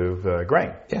pound or two of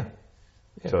grain. Yeah.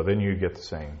 So then you get the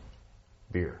same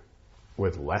beer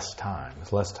with less time.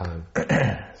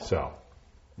 So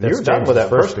you're done with that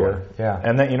first one. Yeah.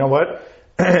 And then you know what?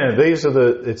 It's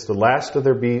the last of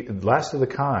the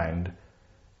kind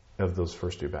of those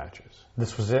first two batches.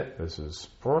 This was it. This is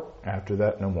after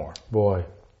that, no more. Boy.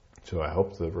 So I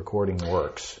hope the recording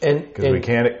works. Because we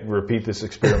can't repeat this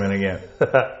experiment again.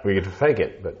 We get to fake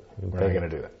it, but we're not going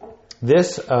to do that.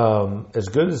 This, as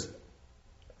good as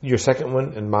your second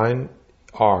one and mine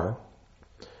are,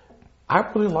 I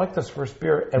really like this first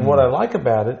beer. And what I like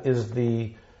about it is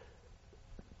the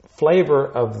flavor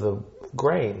of the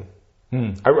grain.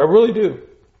 I really do.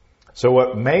 So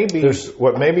what may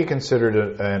be considered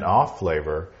an off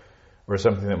flavor or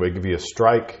something that would give you a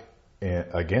strike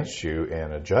against you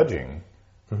in a judging,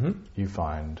 I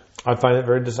find it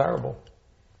very desirable.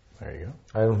 There you go.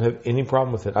 I don't have any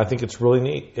problem with it. I think it's really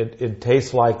neat. It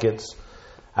tastes like it's,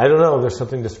 I don't know, there's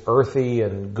something just earthy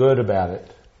and good about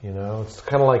it. It's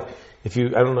kind of like if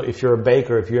you're a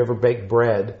baker, if you ever bake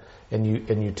bread and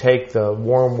you take the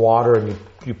warm water and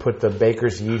you put the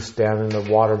baker's yeast down in the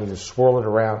water and you just swirl it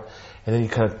around, and then you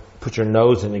kind of put your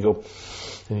nose in and you go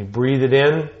and you breathe it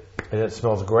in. And it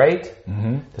smells great.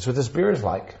 Mm-hmm. That's what this beer is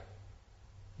like.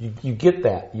 You get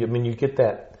that. You get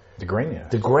that. The grain, yeah.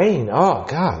 The grain. Oh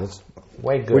God, it's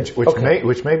way good.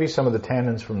 Which may be some of the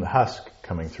tannins from the husk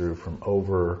coming through from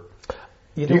over.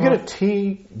 Do you get a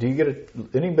tea? Do you get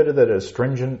any bit of that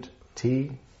astringent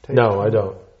tea taste? No, I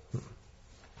don't.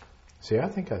 See, I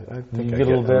think I get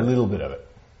a little bit of it.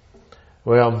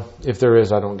 Well, if there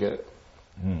is, I don't get it.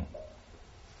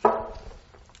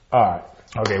 All right.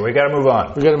 Okay, we got to move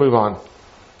on. We got to move on.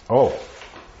 Oh,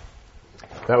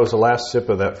 that was the last sip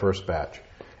of that first batch.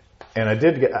 And I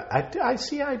did get,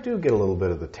 I do get a little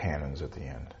bit of the tannins at the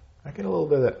end. I get a little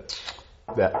bit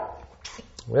of that,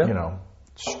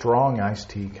 strong iced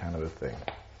tea kind of a thing.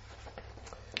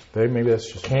 Maybe that's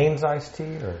just... Cane's iced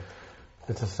tea, or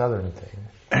it's a southern thing?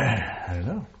 I don't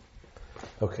know.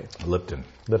 Okay. Lipton.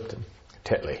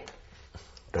 Tetley.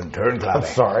 Don't turn cloudy.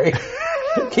 I'm sorry.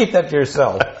 Keep that to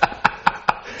yourself.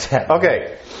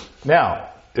 Okay.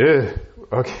 Now,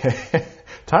 okay.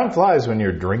 Time flies when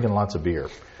you're drinking lots of beer.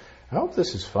 I hope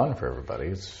this is fun for everybody.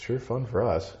 It's sure fun for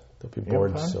us. Don't be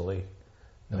bored and silly.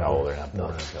 No, they're not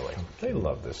bored and silly. They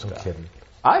love this stuff. I'm kidding.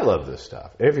 I love this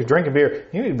stuff. If you're drinking beer,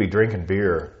 you need to be drinking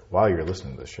beer while you're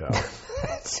listening to the show.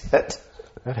 That's it.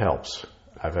 That helps.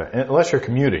 Unless you're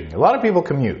commuting. A lot of people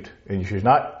commute, and you should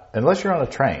not, unless you're on a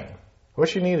train.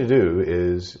 What you need to do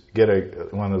is get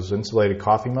one of those insulated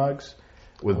coffee mugs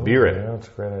with beer in it. That's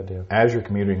a great idea. As you're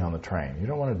commuting on the train. You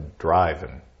don't want to drive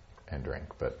and drink.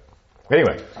 But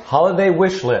anyway. Holiday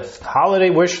wish list. Holiday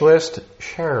wish list.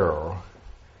 Cheryl.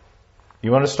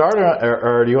 You want to start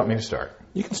or do you want me to start?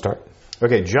 You can start.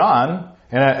 Okay, John,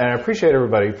 and I appreciate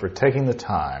everybody for taking the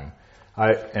time.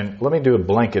 And let me do a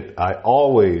blanket. I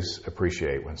always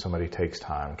appreciate when somebody takes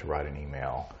time to write an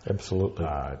email. Absolutely.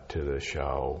 To the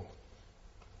show,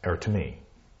 or to me,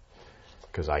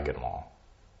 because I get them all.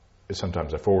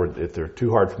 Sometimes I forward, if they're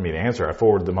too hard for me to answer, I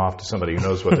forward them off to somebody who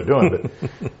knows what they're doing.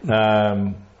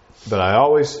 But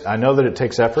I know that it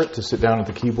takes effort to sit down at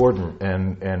the keyboard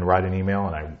and write an email,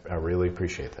 and I really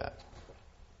appreciate that.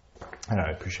 And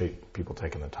I appreciate people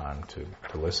taking the time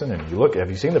to listen. And have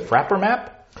you seen the Frapper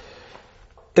map?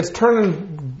 It's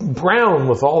turning brown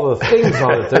with all the things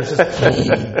on it. There's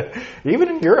just even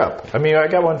in Europe. I mean, I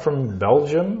got one from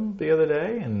Belgium the other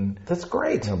day, and that's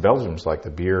great. Belgium's like the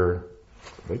beer.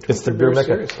 It's the beer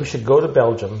mecca. We should go to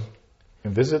Belgium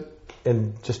and visit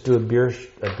and just do a beer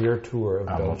tour of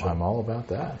Belgium. I'm all about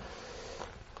that.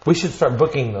 We should start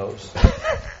booking those.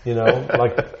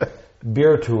 Like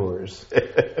beer tours.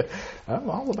 I'm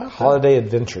all about holiday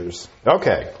adventures.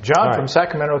 Okay, John from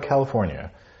Sacramento,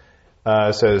 California.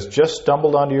 Says, just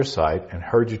stumbled onto your site and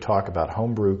heard you talk about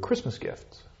homebrew Christmas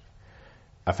gifts.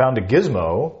 I found a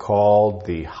gizmo called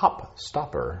the Hop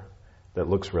Stopper that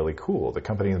looks really cool. The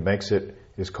company that makes it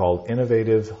is called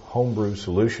Innovative Homebrew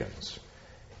Solutions.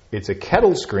 It's a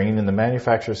kettle screen, and the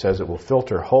manufacturer says it will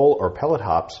filter whole or pellet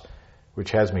hops,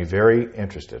 which has me very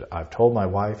interested. I've told my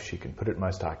wife she can put it in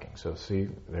my stocking. So see,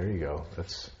 there you go.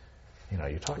 That's, you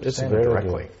talk to Santa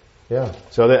directly. Idea. Yeah.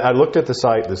 So I looked at the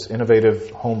site, this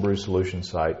Innovative Homebrew Solutions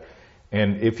site,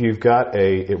 and if you've got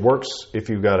it works if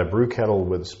you've got a brew kettle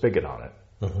with a spigot on it.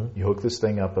 Mm-hmm. You hook this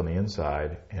thing up on the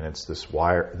inside, and it's this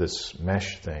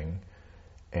mesh thing,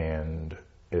 and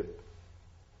it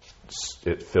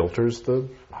filters the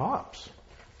hops.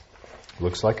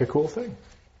 Looks like a cool thing.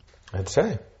 I'd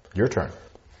say. Your turn.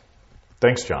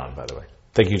 Thanks, John, by the way.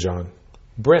 Thank you, John.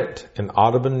 Brent in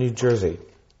Audubon, New Jersey.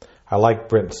 I like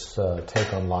Brent's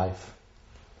take on life.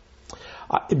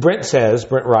 Brent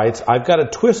writes, I've got a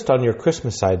twist on your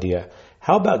Christmas idea.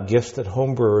 How about gifts that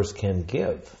homebrewers can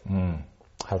give?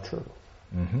 How true.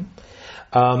 Mm-hmm.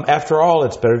 After all,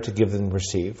 it's better to give than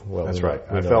receive. Well, that's right.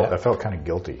 I felt kind of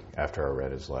guilty after I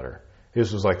read his letter.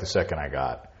 This was like the second letter I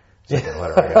got.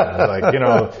 I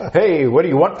was like, hey, what do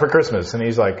you want for Christmas? And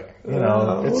he's like,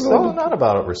 it's all not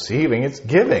about receiving, it's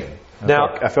giving.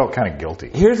 I felt kind of guilty.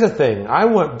 Here's the thing. I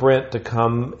want Brent to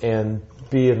come and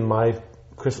be in my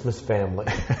Christmas family.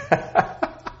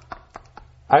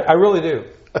 I really do.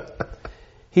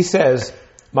 He says,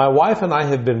 my wife and I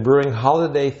have been brewing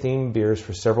holiday-themed beers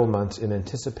for several months in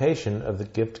anticipation of the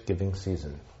gift-giving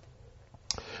season.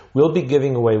 We'll be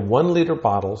giving away 1-liter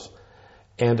bottles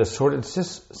and assorted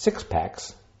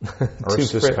six-packs. Or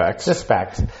six-packs.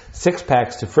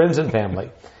 Six-packs to friends and family.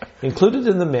 Included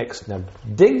in the mix. Now,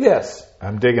 dig this.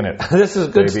 I'm digging it. This is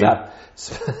good stuff.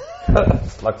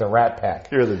 It's like the Rat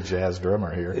Pack. You're the jazz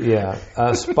drummer here. Yeah.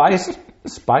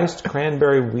 Spiced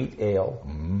cranberry wheat ale.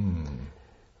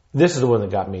 This is the one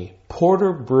that got me.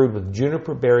 Porter brewed with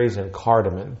juniper berries and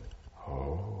cardamom.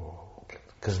 Oh.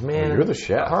 Because, man, you're the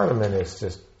chef. Cardamom is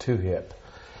just too hip.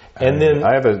 And then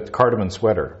I have a cardamom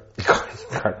sweater.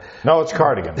 No, it's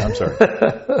cardigan. I'm sorry.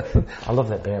 I love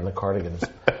that band, the Cardigans.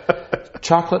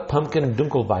 Chocolate pumpkin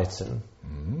Dunkelweizen.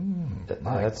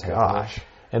 My gosh.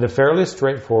 And a fairly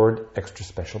straightforward extra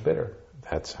special bitter.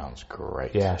 That sounds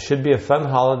great. Yeah, should be a fun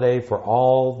holiday for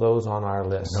all those on our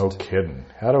list. No kidding.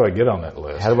 How do I get on that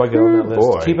list? How do I get on that list?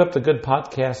 Boy. Keep up the good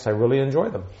podcasts. I really enjoy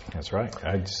them. That's right.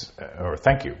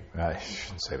 Thank you. I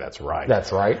shouldn't say that's right.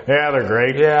 That's right. Yeah, they're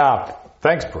great. Yeah.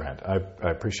 Thanks, Brent. I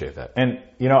appreciate that. And,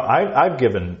 you know, I've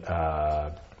given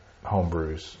home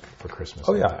brews for Christmas.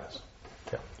 Oh, in the yeah. past.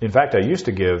 Yeah. In fact, I used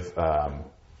to give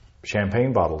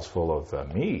champagne bottles full of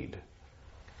mead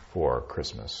for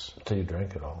Christmas. Until you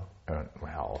drank it all.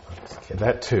 Well,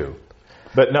 that too.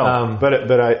 But no,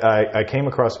 but I came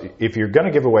across, if you're going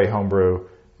to give away homebrew,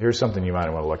 here's something you might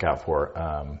want to look out for.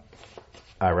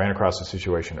 I ran across a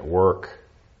situation at work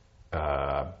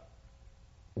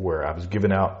where I was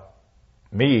giving out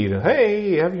mead, and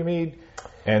hey, have you mead?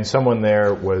 And someone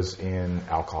there was in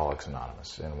Alcoholics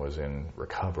Anonymous and was in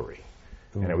recovery.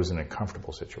 And it was an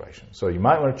uncomfortable situation. So you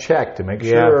might want to check to make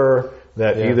sure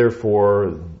that either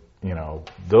for, you know,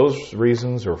 those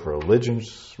reasons or for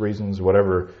religious reasons,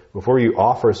 whatever, before you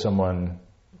offer someone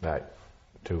that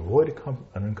to avoid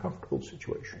an uncomfortable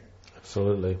situation.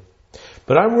 Absolutely.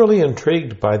 But I'm really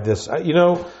intrigued by this. You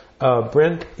know,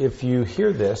 Brent, if you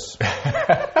hear this...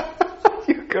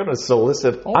 You're going to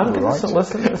solicit homebrew, I'm going to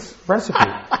solicit this recipe.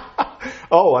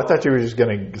 Oh, I thought you were just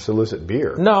going to solicit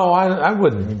beer. No, I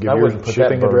wouldn't. I wouldn't put that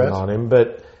burden address on him.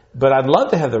 But I'd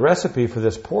love to have the recipe for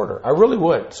this porter. I really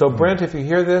would. So, Brent, if you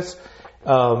hear this,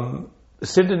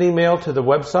 send an email to the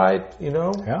website, you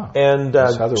know, and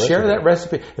share that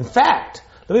recipe. In fact,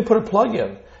 let me put a plug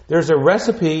in. There's a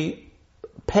recipe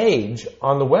page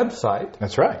on the website.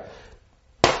 That's right.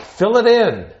 Fill it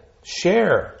in.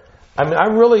 Share. I mean,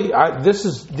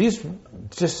 these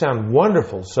just sound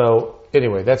wonderful. So,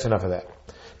 anyway, that's enough of that.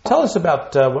 Tell us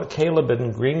about what Caleb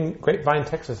in Grapevine,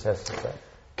 Texas has to say.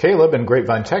 Caleb in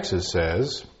Grapevine, Texas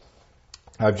says,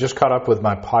 I've just caught up with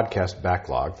my podcast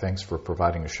backlog. Thanks for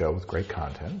providing a show with great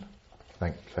content.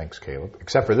 Thanks, Caleb.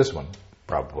 Except for this one,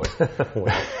 probably.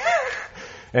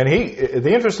 And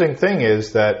the interesting thing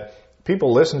is that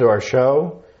people listen to our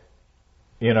show,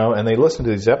 you know, and they listen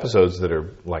to these episodes that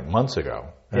are like months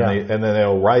ago. And then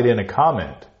they'll write in a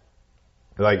comment.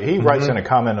 Like he writes in a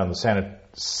comment on the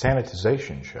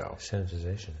sanitization show.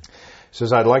 Sanitization.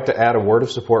 Says, I'd like to add a word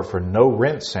of support for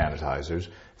no-rinse sanitizers.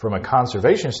 From a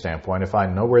conservation standpoint, I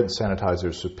find no-rinse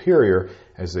sanitizers superior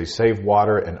as they save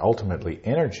water and ultimately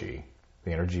energy,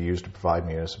 the energy used to provide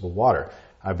municipal water.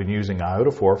 I've been using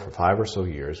Iodophor for 5 or so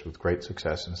years with great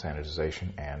success in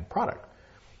sanitization and product.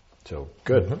 So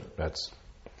good. Mm-hmm. That's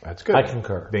good. I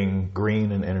concur. Being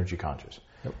green and energy conscious.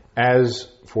 Yep. As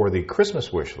for the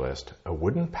Christmas wish list, a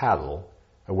wooden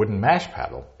mash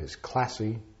paddle is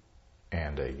classy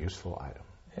and a useful item.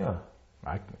 Yeah.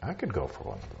 I could go for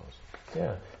one of those.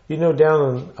 Yeah. You know,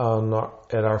 down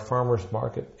at our farmer's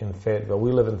market in Fayetteville,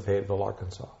 we live in Fayetteville,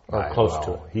 Arkansas, or close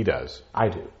to it. He does. I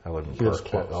do. I live in He lives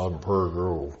close. I live in Prairie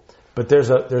Grove. But there's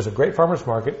a great farmer's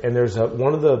market, and there's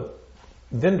one of the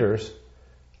vendors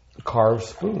carves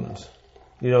spoons.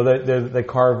 You know, they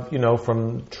carve, you know,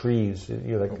 from trees.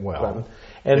 You know, well,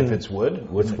 and if it's wood,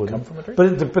 wouldn't it come from a tree?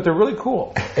 But they're really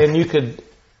cool, and you could.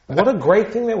 What a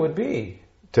great thing that would be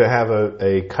to have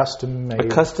a custom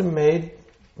made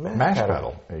mash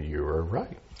paddle. You are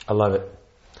right. I love it.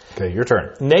 Okay, your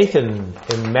turn. Nathan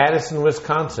in Madison,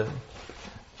 Wisconsin.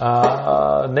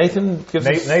 Nathan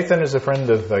is a friend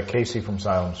of Casey from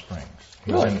Siloam Springs.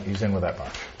 He's in with that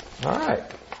bunch. All right.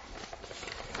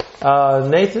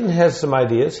 Nathan has some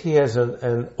ideas. He has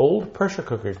an old pressure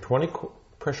cooker, 20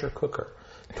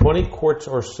 quarts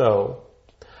or so.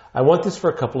 I want this for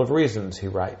a couple of reasons, he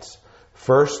writes.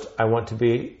 First, I want to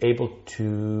be able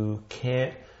to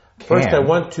can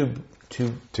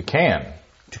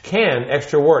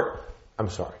extra wort. I'm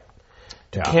sorry.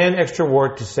 Can extra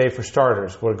wort to save for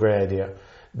starters. What a great idea.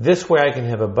 This way I can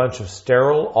have a bunch of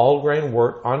sterile all-grain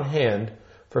wort on hand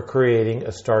for creating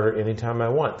a starter anytime I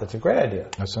want. That's a great idea.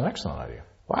 That's an excellent idea.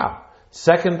 Wow.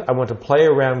 Second, I want to play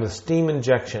around with steam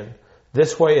injection.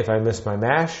 This way, if I miss my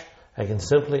mash, I can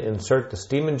simply insert the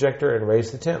steam injector and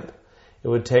raise the temp. It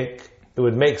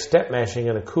would make step mashing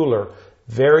in a cooler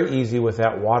very easy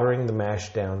without watering the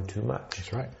mash down too much.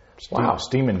 That's right.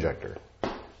 Steam injector.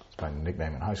 That's my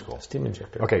nickname in high school. Steam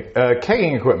injector. Okay,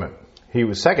 kegging equipment. He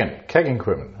was second. Kegging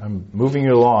equipment. I'm moving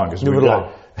you along. Move it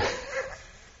along.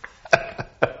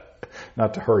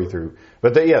 Not to hurry through.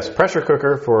 But yes, pressure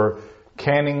cooker for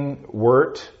canning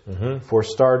wort for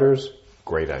starters.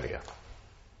 Great idea.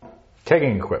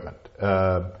 Kegging equipment.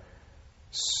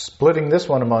 Splitting this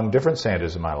one among different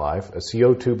Santas in my life. A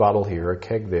CO2 bottle here, a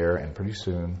keg there, and pretty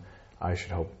soon I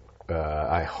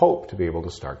hope to be able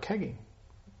to start kegging.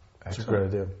 That's a great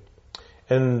idea.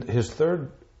 And his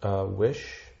third wish,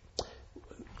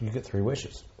 you get 3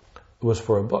 wishes, was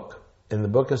for a book. And the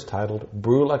book is titled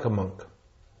Brew Like a Monk.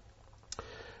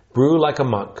 Brew Like a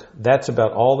Monk. That's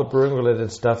about all the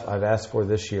brewing-related stuff I've asked for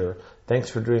this year. Thanks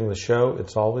for doing the show.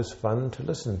 It's always fun to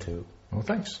listen to. Well,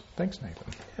 thanks, Nathan.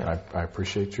 Yeah. I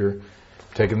appreciate your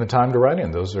taking the time to write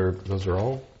in. Those are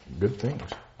all good things.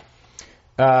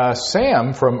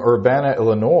 Sam from Urbana,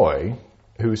 Illinois,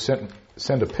 who sent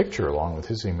a picture along with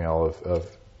his email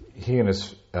of he and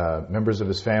his members of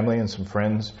his family and some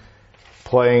friends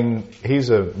playing. He's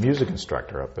a music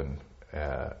instructor up in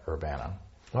Urbana.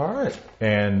 All right.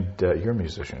 And you're a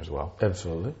musician as well.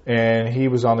 Absolutely. And he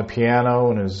was on the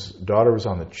piano, and his daughter was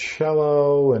on the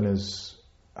cello, and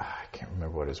I can't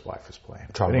remember what his wife was playing.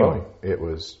 Trombone. Anyway, it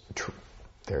was,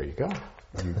 there you go.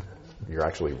 You're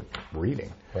actually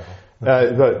reading. Wow.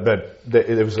 But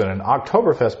it was an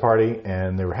Oktoberfest party,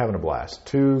 and they were having a blast.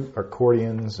 2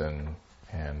 accordions and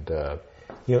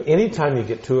anytime you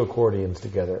get 2 accordions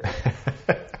together,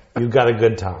 you've got a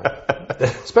good time.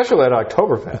 Especially at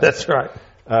Oktoberfest. That's right.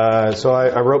 So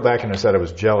I wrote back and I said I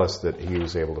was jealous that he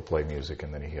was able to play music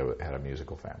and that he had a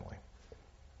musical family.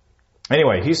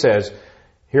 Anyway, he says,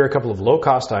 here are a couple of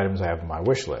low-cost items I have on my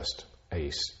wish list. A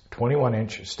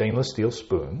 21-inch stainless steel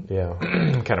spoon. Yeah.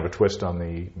 Kind of a twist on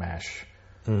the MASH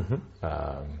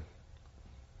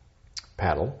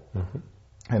paddle. Mm-hmm.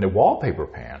 And a wallpaper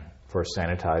pan for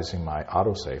sanitizing my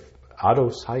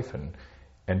autosiphon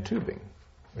and tubing,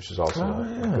 which is also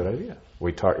a good idea.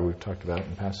 We've talked about it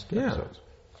in past episodes.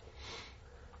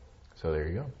 So there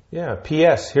you go. Yeah.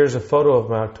 P.S. Here's a photo of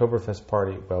my Oktoberfest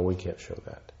party. Well, we can't show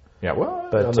that. Yeah. Well,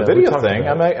 but on the video thing,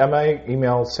 I might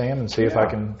email Sam and see if I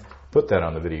can put that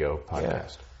on the video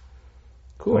podcast. Yeah.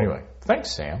 Cool. Well, anyway,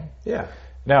 thanks, Sam. Yeah.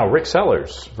 Now, Rick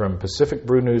Sellers from Pacific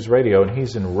Brew News Radio, and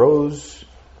he's in Roseville,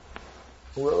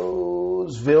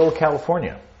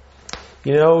 California.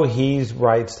 He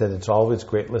writes that it's always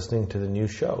great listening to the new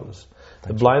shows.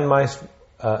 The Blind Mice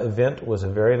event was a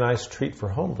very nice treat for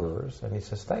homebrewers, and he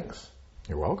says thanks.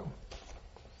 You're welcome.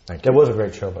 Thank you. It was a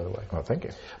great show, by the way. Oh, thank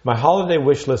you. My holiday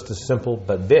wish list is simple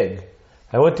but big.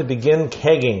 I want to begin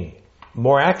kegging.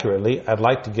 More accurately, I'd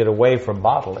like to get away from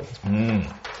bottling.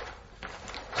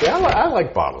 See, I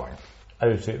like bottling. I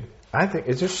do too. I think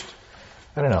it's just,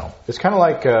 I don't know. It's kind of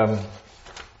like,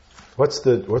 what's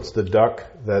the duck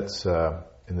that's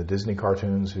in the Disney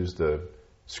cartoons? Who's the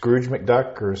Scrooge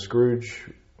McDuck or Scrooge?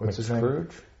 What's his name?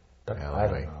 Scrooge? Yeah, I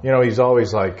don't know. He's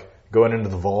always like going into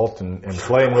the vault and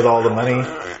playing with all the money.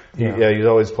 Yeah, he's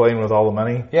always playing with all the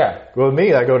money. Yeah. Well, with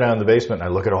me, I go down to the basement and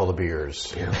I look at all the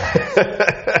beers.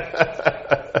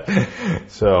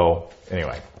 So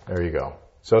anyway, there you go.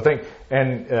 So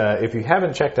if you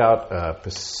haven't checked out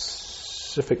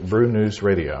Pacific Brew News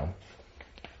Radio,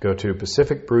 go to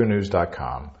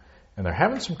pacificbrewnews.com, and they're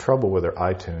having some trouble with their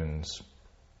iTunes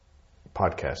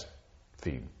podcast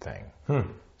feed thing.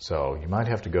 So you might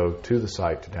have to go to the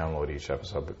site to download each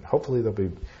episode, but hopefully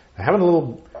they're having a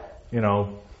little,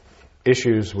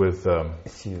 issues with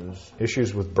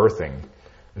birthing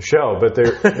the show. But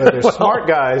they're smart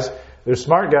guys. They're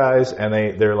smart guys, and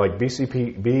they're like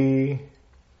BJCP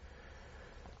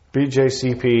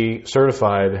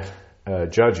certified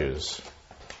judges,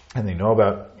 and they know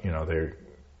about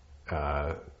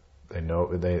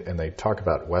they talk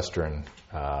about Western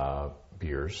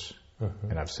beers.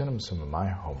 And I've sent them some of my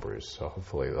homebrews, so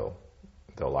hopefully they'll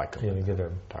like them. Yeah,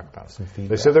 talk about some feedback.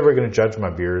 They said they were going to judge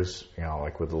my beers,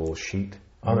 like with a little sheet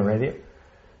on the radio.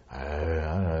 I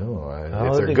don't know.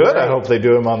 If they're good, I hope they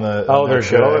do them on their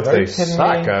show. If they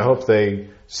suck, I hope they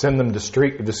send them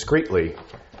discreetly.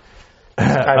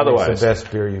 Otherwise, it's the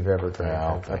best beer you've ever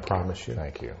drank. I promise you.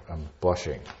 Thank you. I'm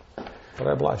blushing. But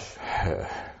I blush.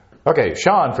 Okay,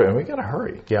 Sean, we got to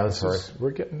hurry. Yeah, let's hurry.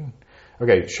 We're getting.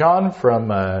 Okay, Sean from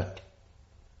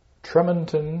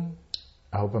Tremonton.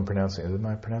 I hope I'm pronouncing. Am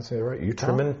I pronouncing it right? Utah.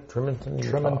 Tremonton,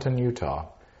 Utah. Tremonton, Utah.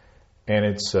 And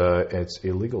it's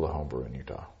illegal to homebrew in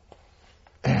Utah.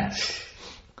 Sorry.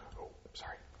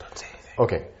 Don't say anything.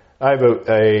 Okay. I have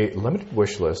a limited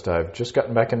wish list. I've just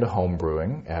gotten back into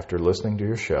homebrewing after listening to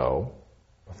your show.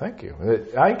 Well, thank you.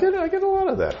 I get a lot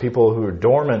of that. People who are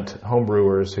dormant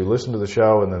homebrewers who listen to the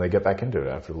show and then they get back into it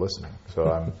after listening.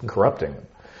 So I'm corrupting them.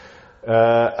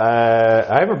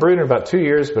 I haven't brewed in about 2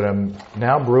 years, but I'm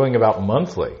now brewing about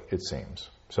monthly, it seems.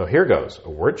 So here goes. A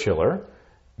wort chiller,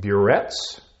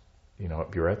 burettes. You know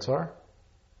what burettes are?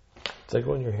 Does that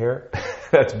go in your hair?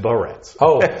 That's barrettes.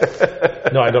 Oh.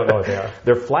 No, I don't know what they are.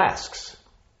 They're flasks.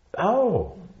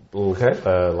 Oh. Okay.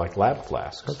 Like lab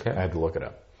flasks. Okay. I had to look it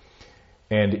up.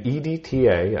 And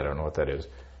EDTA, I don't know what that is.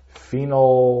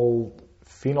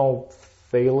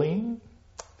 Phenolphthalein?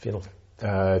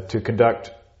 To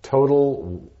conduct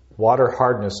total water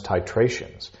hardness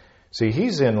titrations. See,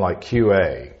 he's in like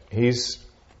QA. He's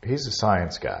a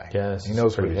science guy. Yes. He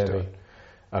knows what he's doing.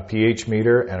 A pH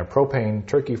meter and a propane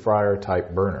turkey fryer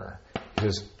type burner. He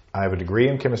says, I have a degree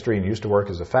in chemistry and used to work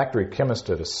as a factory chemist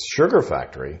at a sugar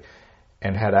factory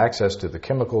and had access to the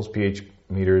chemicals, pH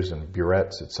meters, and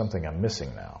burettes. It's something I'm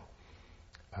missing now.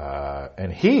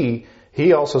 And he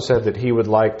also said that he would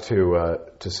like to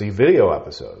see video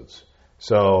episodes.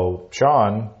 So,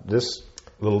 Sean, this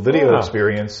little video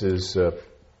experience is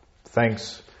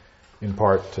thanks in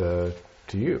part to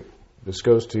you. This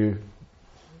goes to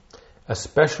a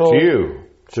special to you,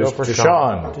 for to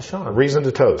Sean. To Sean. A reason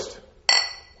to toast.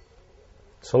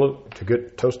 Salute. To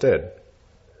get toasted.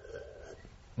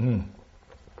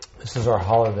 This is our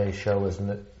holiday show, isn't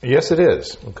it? Yes, it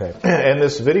is. Okay. And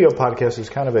this video podcast is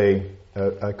kind of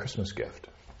a Christmas gift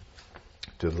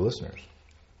to the listeners.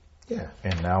 Yeah.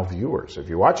 And now viewers. If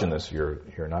you're watching this,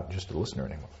 you're not just a listener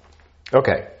anymore.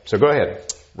 Okay, so go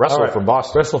ahead. Russell from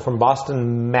Boston. Russell from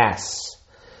Boston, Mass.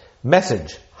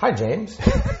 Message. Hi, James.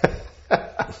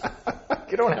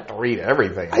 You don't have to read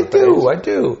everything. I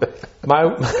do.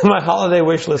 My holiday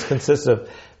wish list consists of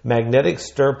magnetic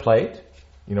stir plate.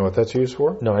 You know what that's used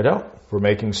for? No, I don't. For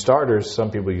making starters,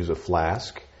 some people use a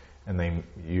flask, and they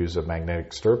use a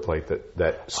magnetic stir plate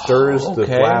that stirs the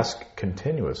flask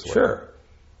continuously. Sure.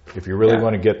 If you really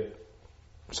want to get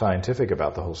scientific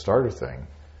about the whole starter thing.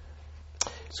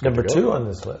 It's Number 2 on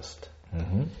this list.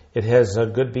 Mm-hmm. It has a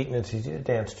good beat and it's easy to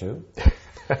dance to.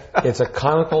 It's a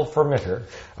conical fermenter.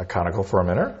 A conical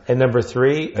fermenter. And number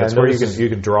 3, that's where you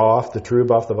can draw off the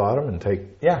tube off the bottom and take.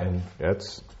 Yeah. And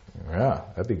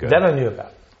that'd be good. That I knew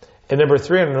about. And number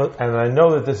 3, and I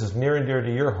know that this is near and dear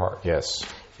to your heart. Yes.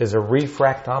 Is a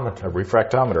refractometer. A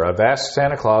refractometer. I've asked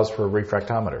Santa Claus for a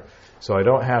refractometer, so I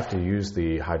don't have to use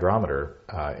the hydrometer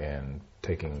in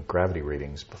taking gravity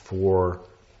readings before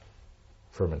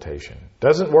fermentation.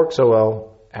 Doesn't work so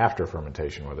well after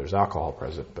fermentation where there's alcohol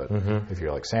present, but if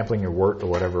you're like sampling your wort or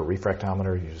whatever,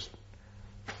 refractometer, you just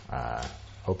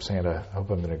hope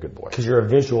I'm in a good boy. Because you're a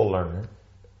visual learner.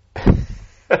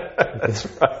 That's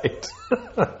right.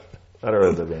 I don't know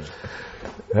what that means.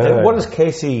 And what is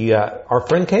Casey, our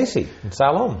friend Casey in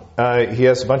Siloam? He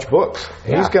has a bunch of books.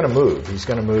 Yeah. He's going to move. He's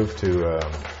going to move to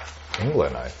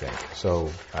England, I think.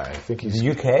 So I think he's...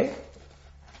 The UK?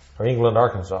 Or England,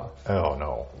 Arkansas? Oh,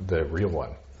 no. The real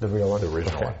one. The real one? The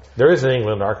original one. There is an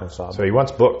England, Arkansas. So he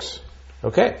wants books.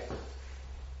 Okay.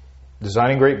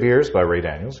 Designing Great Beers by Ray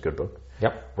Daniels. Good book.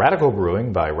 Yep. Radical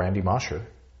Brewing by Randy Mosher.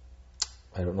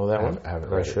 I don't know that one. I haven't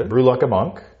read it. Brew Like a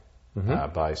Monk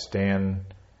by Stan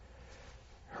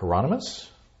Hieronymus.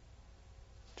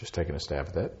 Just taking a stab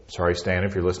at that. Sorry, Stan,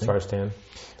 if you're listening. Sorry, Stan.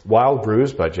 Wild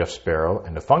Brews by Jeff Sparrow.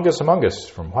 And The Fungus Among Us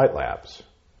from White Labs.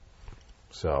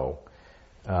 So,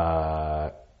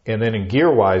 and then in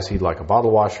gear-wise, he'd like a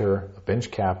bottle washer, a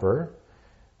bench capper.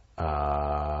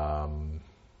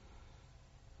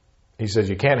 He says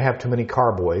you can't have too many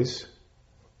carboys.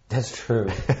 That's true.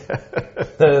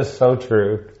 That is so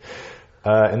true.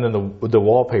 And then the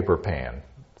wallpaper pan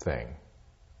thing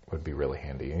would be really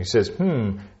handy. And he says,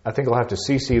 I think I'll have to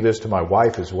CC this to my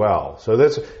wife as well. So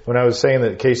that's when I was saying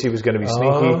that Casey was going to be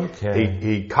sneaky. Okay.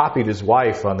 He copied his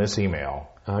wife on this email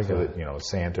so that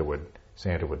Santa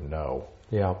would know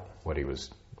what he was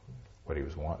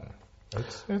wanting.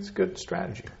 That's good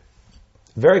strategy.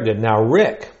 Very good. Now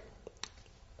Rick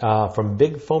from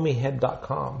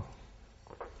BigFoamyHead.com.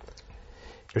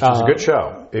 Which is a good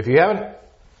show. If you haven't,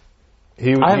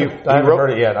 I haven't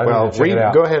heard it yet.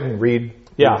 Go ahead and read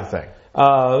the thing.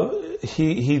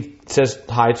 He says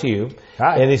hi to you.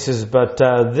 Hi. And he says, but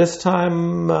this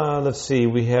time, let's see,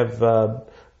 we have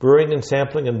brewing and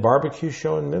sampling and barbecue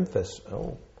show in Memphis.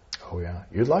 Oh yeah,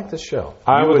 you'd like this show.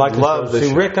 I would like love this show.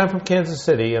 See, Rick, I'm from Kansas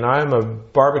City, and I'm a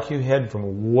barbecue head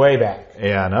from way back.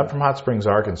 Yeah, and I'm from Hot Springs,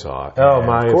 Arkansas. Oh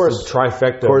my! Of course,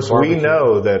 trifecta. Of course, we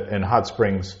know that in Hot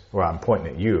Springs. Well, I'm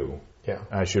pointing at you. Yeah.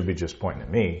 I should be just pointing at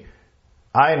me.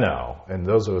 I know, and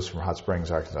those of us from Hot Springs,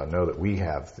 Arkansas, know that we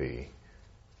have the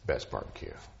best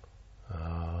barbecue.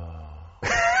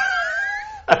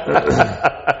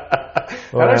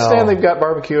 I understand they've got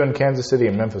barbecue in Kansas City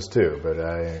and Memphis too, but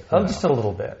just a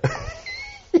little bit.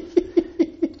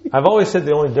 I've always said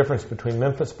the only difference between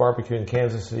Memphis barbecue and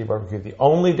Kansas City barbecue, the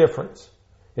only difference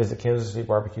is that Kansas City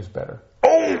barbecue is better.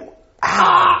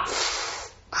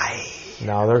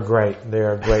 No, they're great. They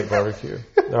are great barbecue.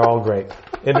 They're all great.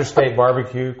 Interstate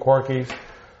barbecue, Corky's.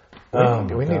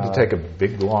 We need to take a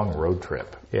big, long road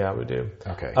trip. Yeah, we do.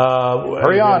 Okay.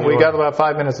 Hurry on. We got about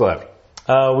 5 minutes left.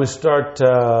 We start,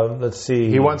 let's see.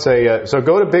 He wants so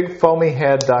go to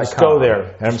bigfoamyhead.com. Let's go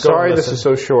there. And I'm sorry this is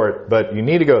so short, but you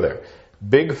need to go there.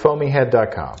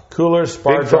 Bigfoamyhead.com. Cooler,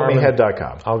 Spar,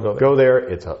 Bigfoamyhead.com. I'll go there. Go there.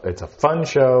 It's a fun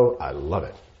show. I love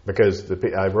it. Because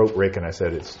I wrote Rick and I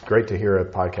said it's great to hear a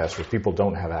podcast where people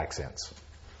don't have accents.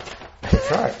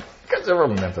 That's right. Because they're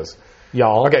from Memphis.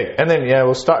 Y'all. Okay, and then,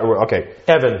 we'll start. Okay,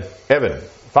 Evan.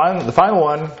 The final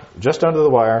one, just under the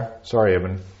wire. Sorry,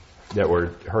 Evan, that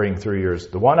we're hurrying through yours.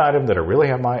 The one item that I really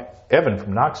have Evan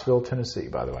from Knoxville, Tennessee,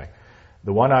 by the way.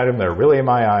 The one item that I really have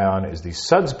my eye on is the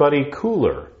Suds Buddy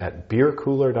Cooler at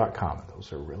beercooler.com.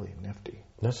 Those are really nifty.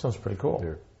 That sounds pretty cool.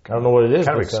 They're I don't know what it is.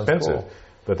 kind of but it sounds expensive, cool.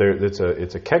 but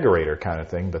it's a kegerator kind of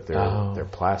thing. But they're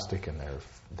plastic and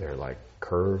they're like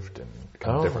curved and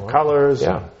come in different colors.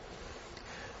 Yeah.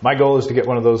 My goal is to get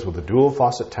one of those with a dual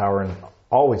faucet tower and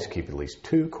always keep at least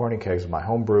 2 corny kegs of my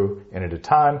home brew in at a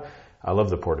time. I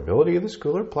love the portability of this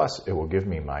cooler. Plus, it will give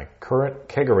me my current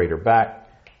kegerator back,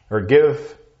 or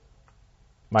give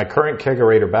my current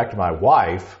kegerator back to my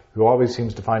wife, who always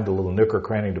seems to find a little nook or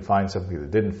cranny to find something that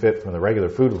didn't fit from the regular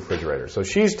food refrigerator. So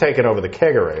she's taken over the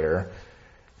kegerator.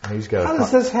 And he's got How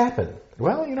does this happen?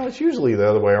 Well, it's usually the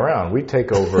other way around. We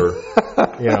take over,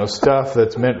 stuff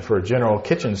that's meant for general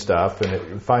kitchen stuff, and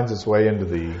it finds its way into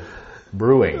the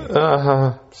brewing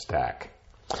stack.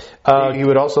 He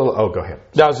would also... Oh, go ahead.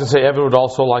 I was going to say, Evan would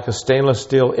also like a stainless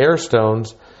steel air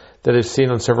stones that he's seen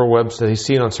on several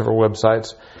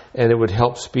websites, and it would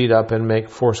help speed up and make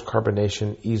forced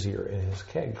carbonation easier in his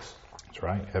kegs. That's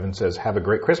right. Evan says, have a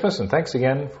great Christmas, and thanks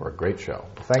again for a great show.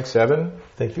 Thanks, Evan.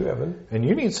 Thank you, Evan. And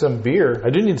you need some beer.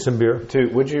 I do need some beer.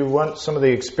 Would you want some of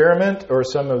the Experiment or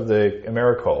some of the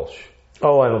Amerikolsch?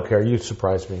 Oh, I don't care. You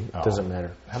surprised me. It doesn't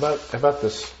matter. How about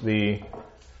the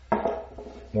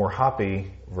more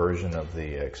hoppy version of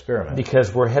the Experiment?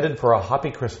 Because we're headed for a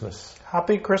hoppy Christmas.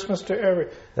 Happy Christmas to every...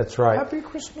 That's right. Happy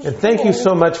Christmas. And thank you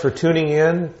so much for tuning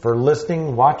in, for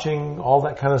listening, watching, all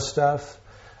that kind of stuff.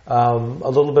 A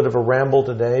little bit of a ramble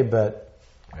today, but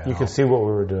you could see what we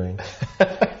were doing.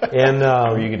 And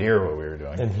or you could hear what we were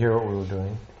doing. And hear what we were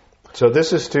doing. So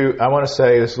this is I want to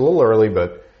say, this is a little early,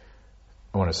 but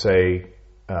I want to say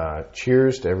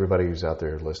cheers to everybody who's out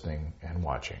there listening and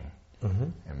watching.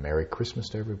 Mm-hmm. And Merry Christmas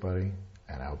to everybody.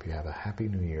 And I hope you have a Happy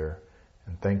New Year.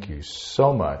 And thank you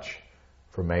so much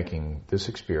for making this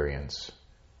experience,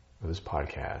 this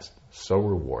podcast, so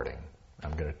rewarding.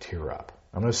 I'm going to tear up.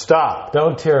 I'm going to stop.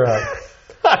 Don't tear up.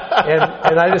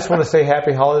 and I just want to say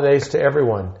Happy Holidays to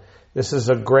everyone. This is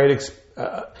a great,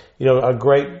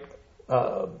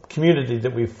 community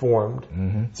that we've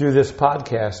formed through this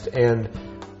podcast, and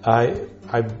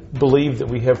I believe that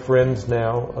we have friends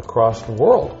now across the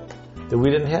world that we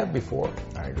didn't have before.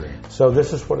 I agree. So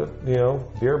this is what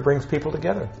beer brings people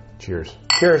together. Cheers.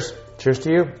 Cheers. Cheers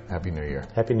to you. Happy New Year.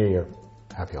 Happy New Year.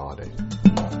 Happy holidays.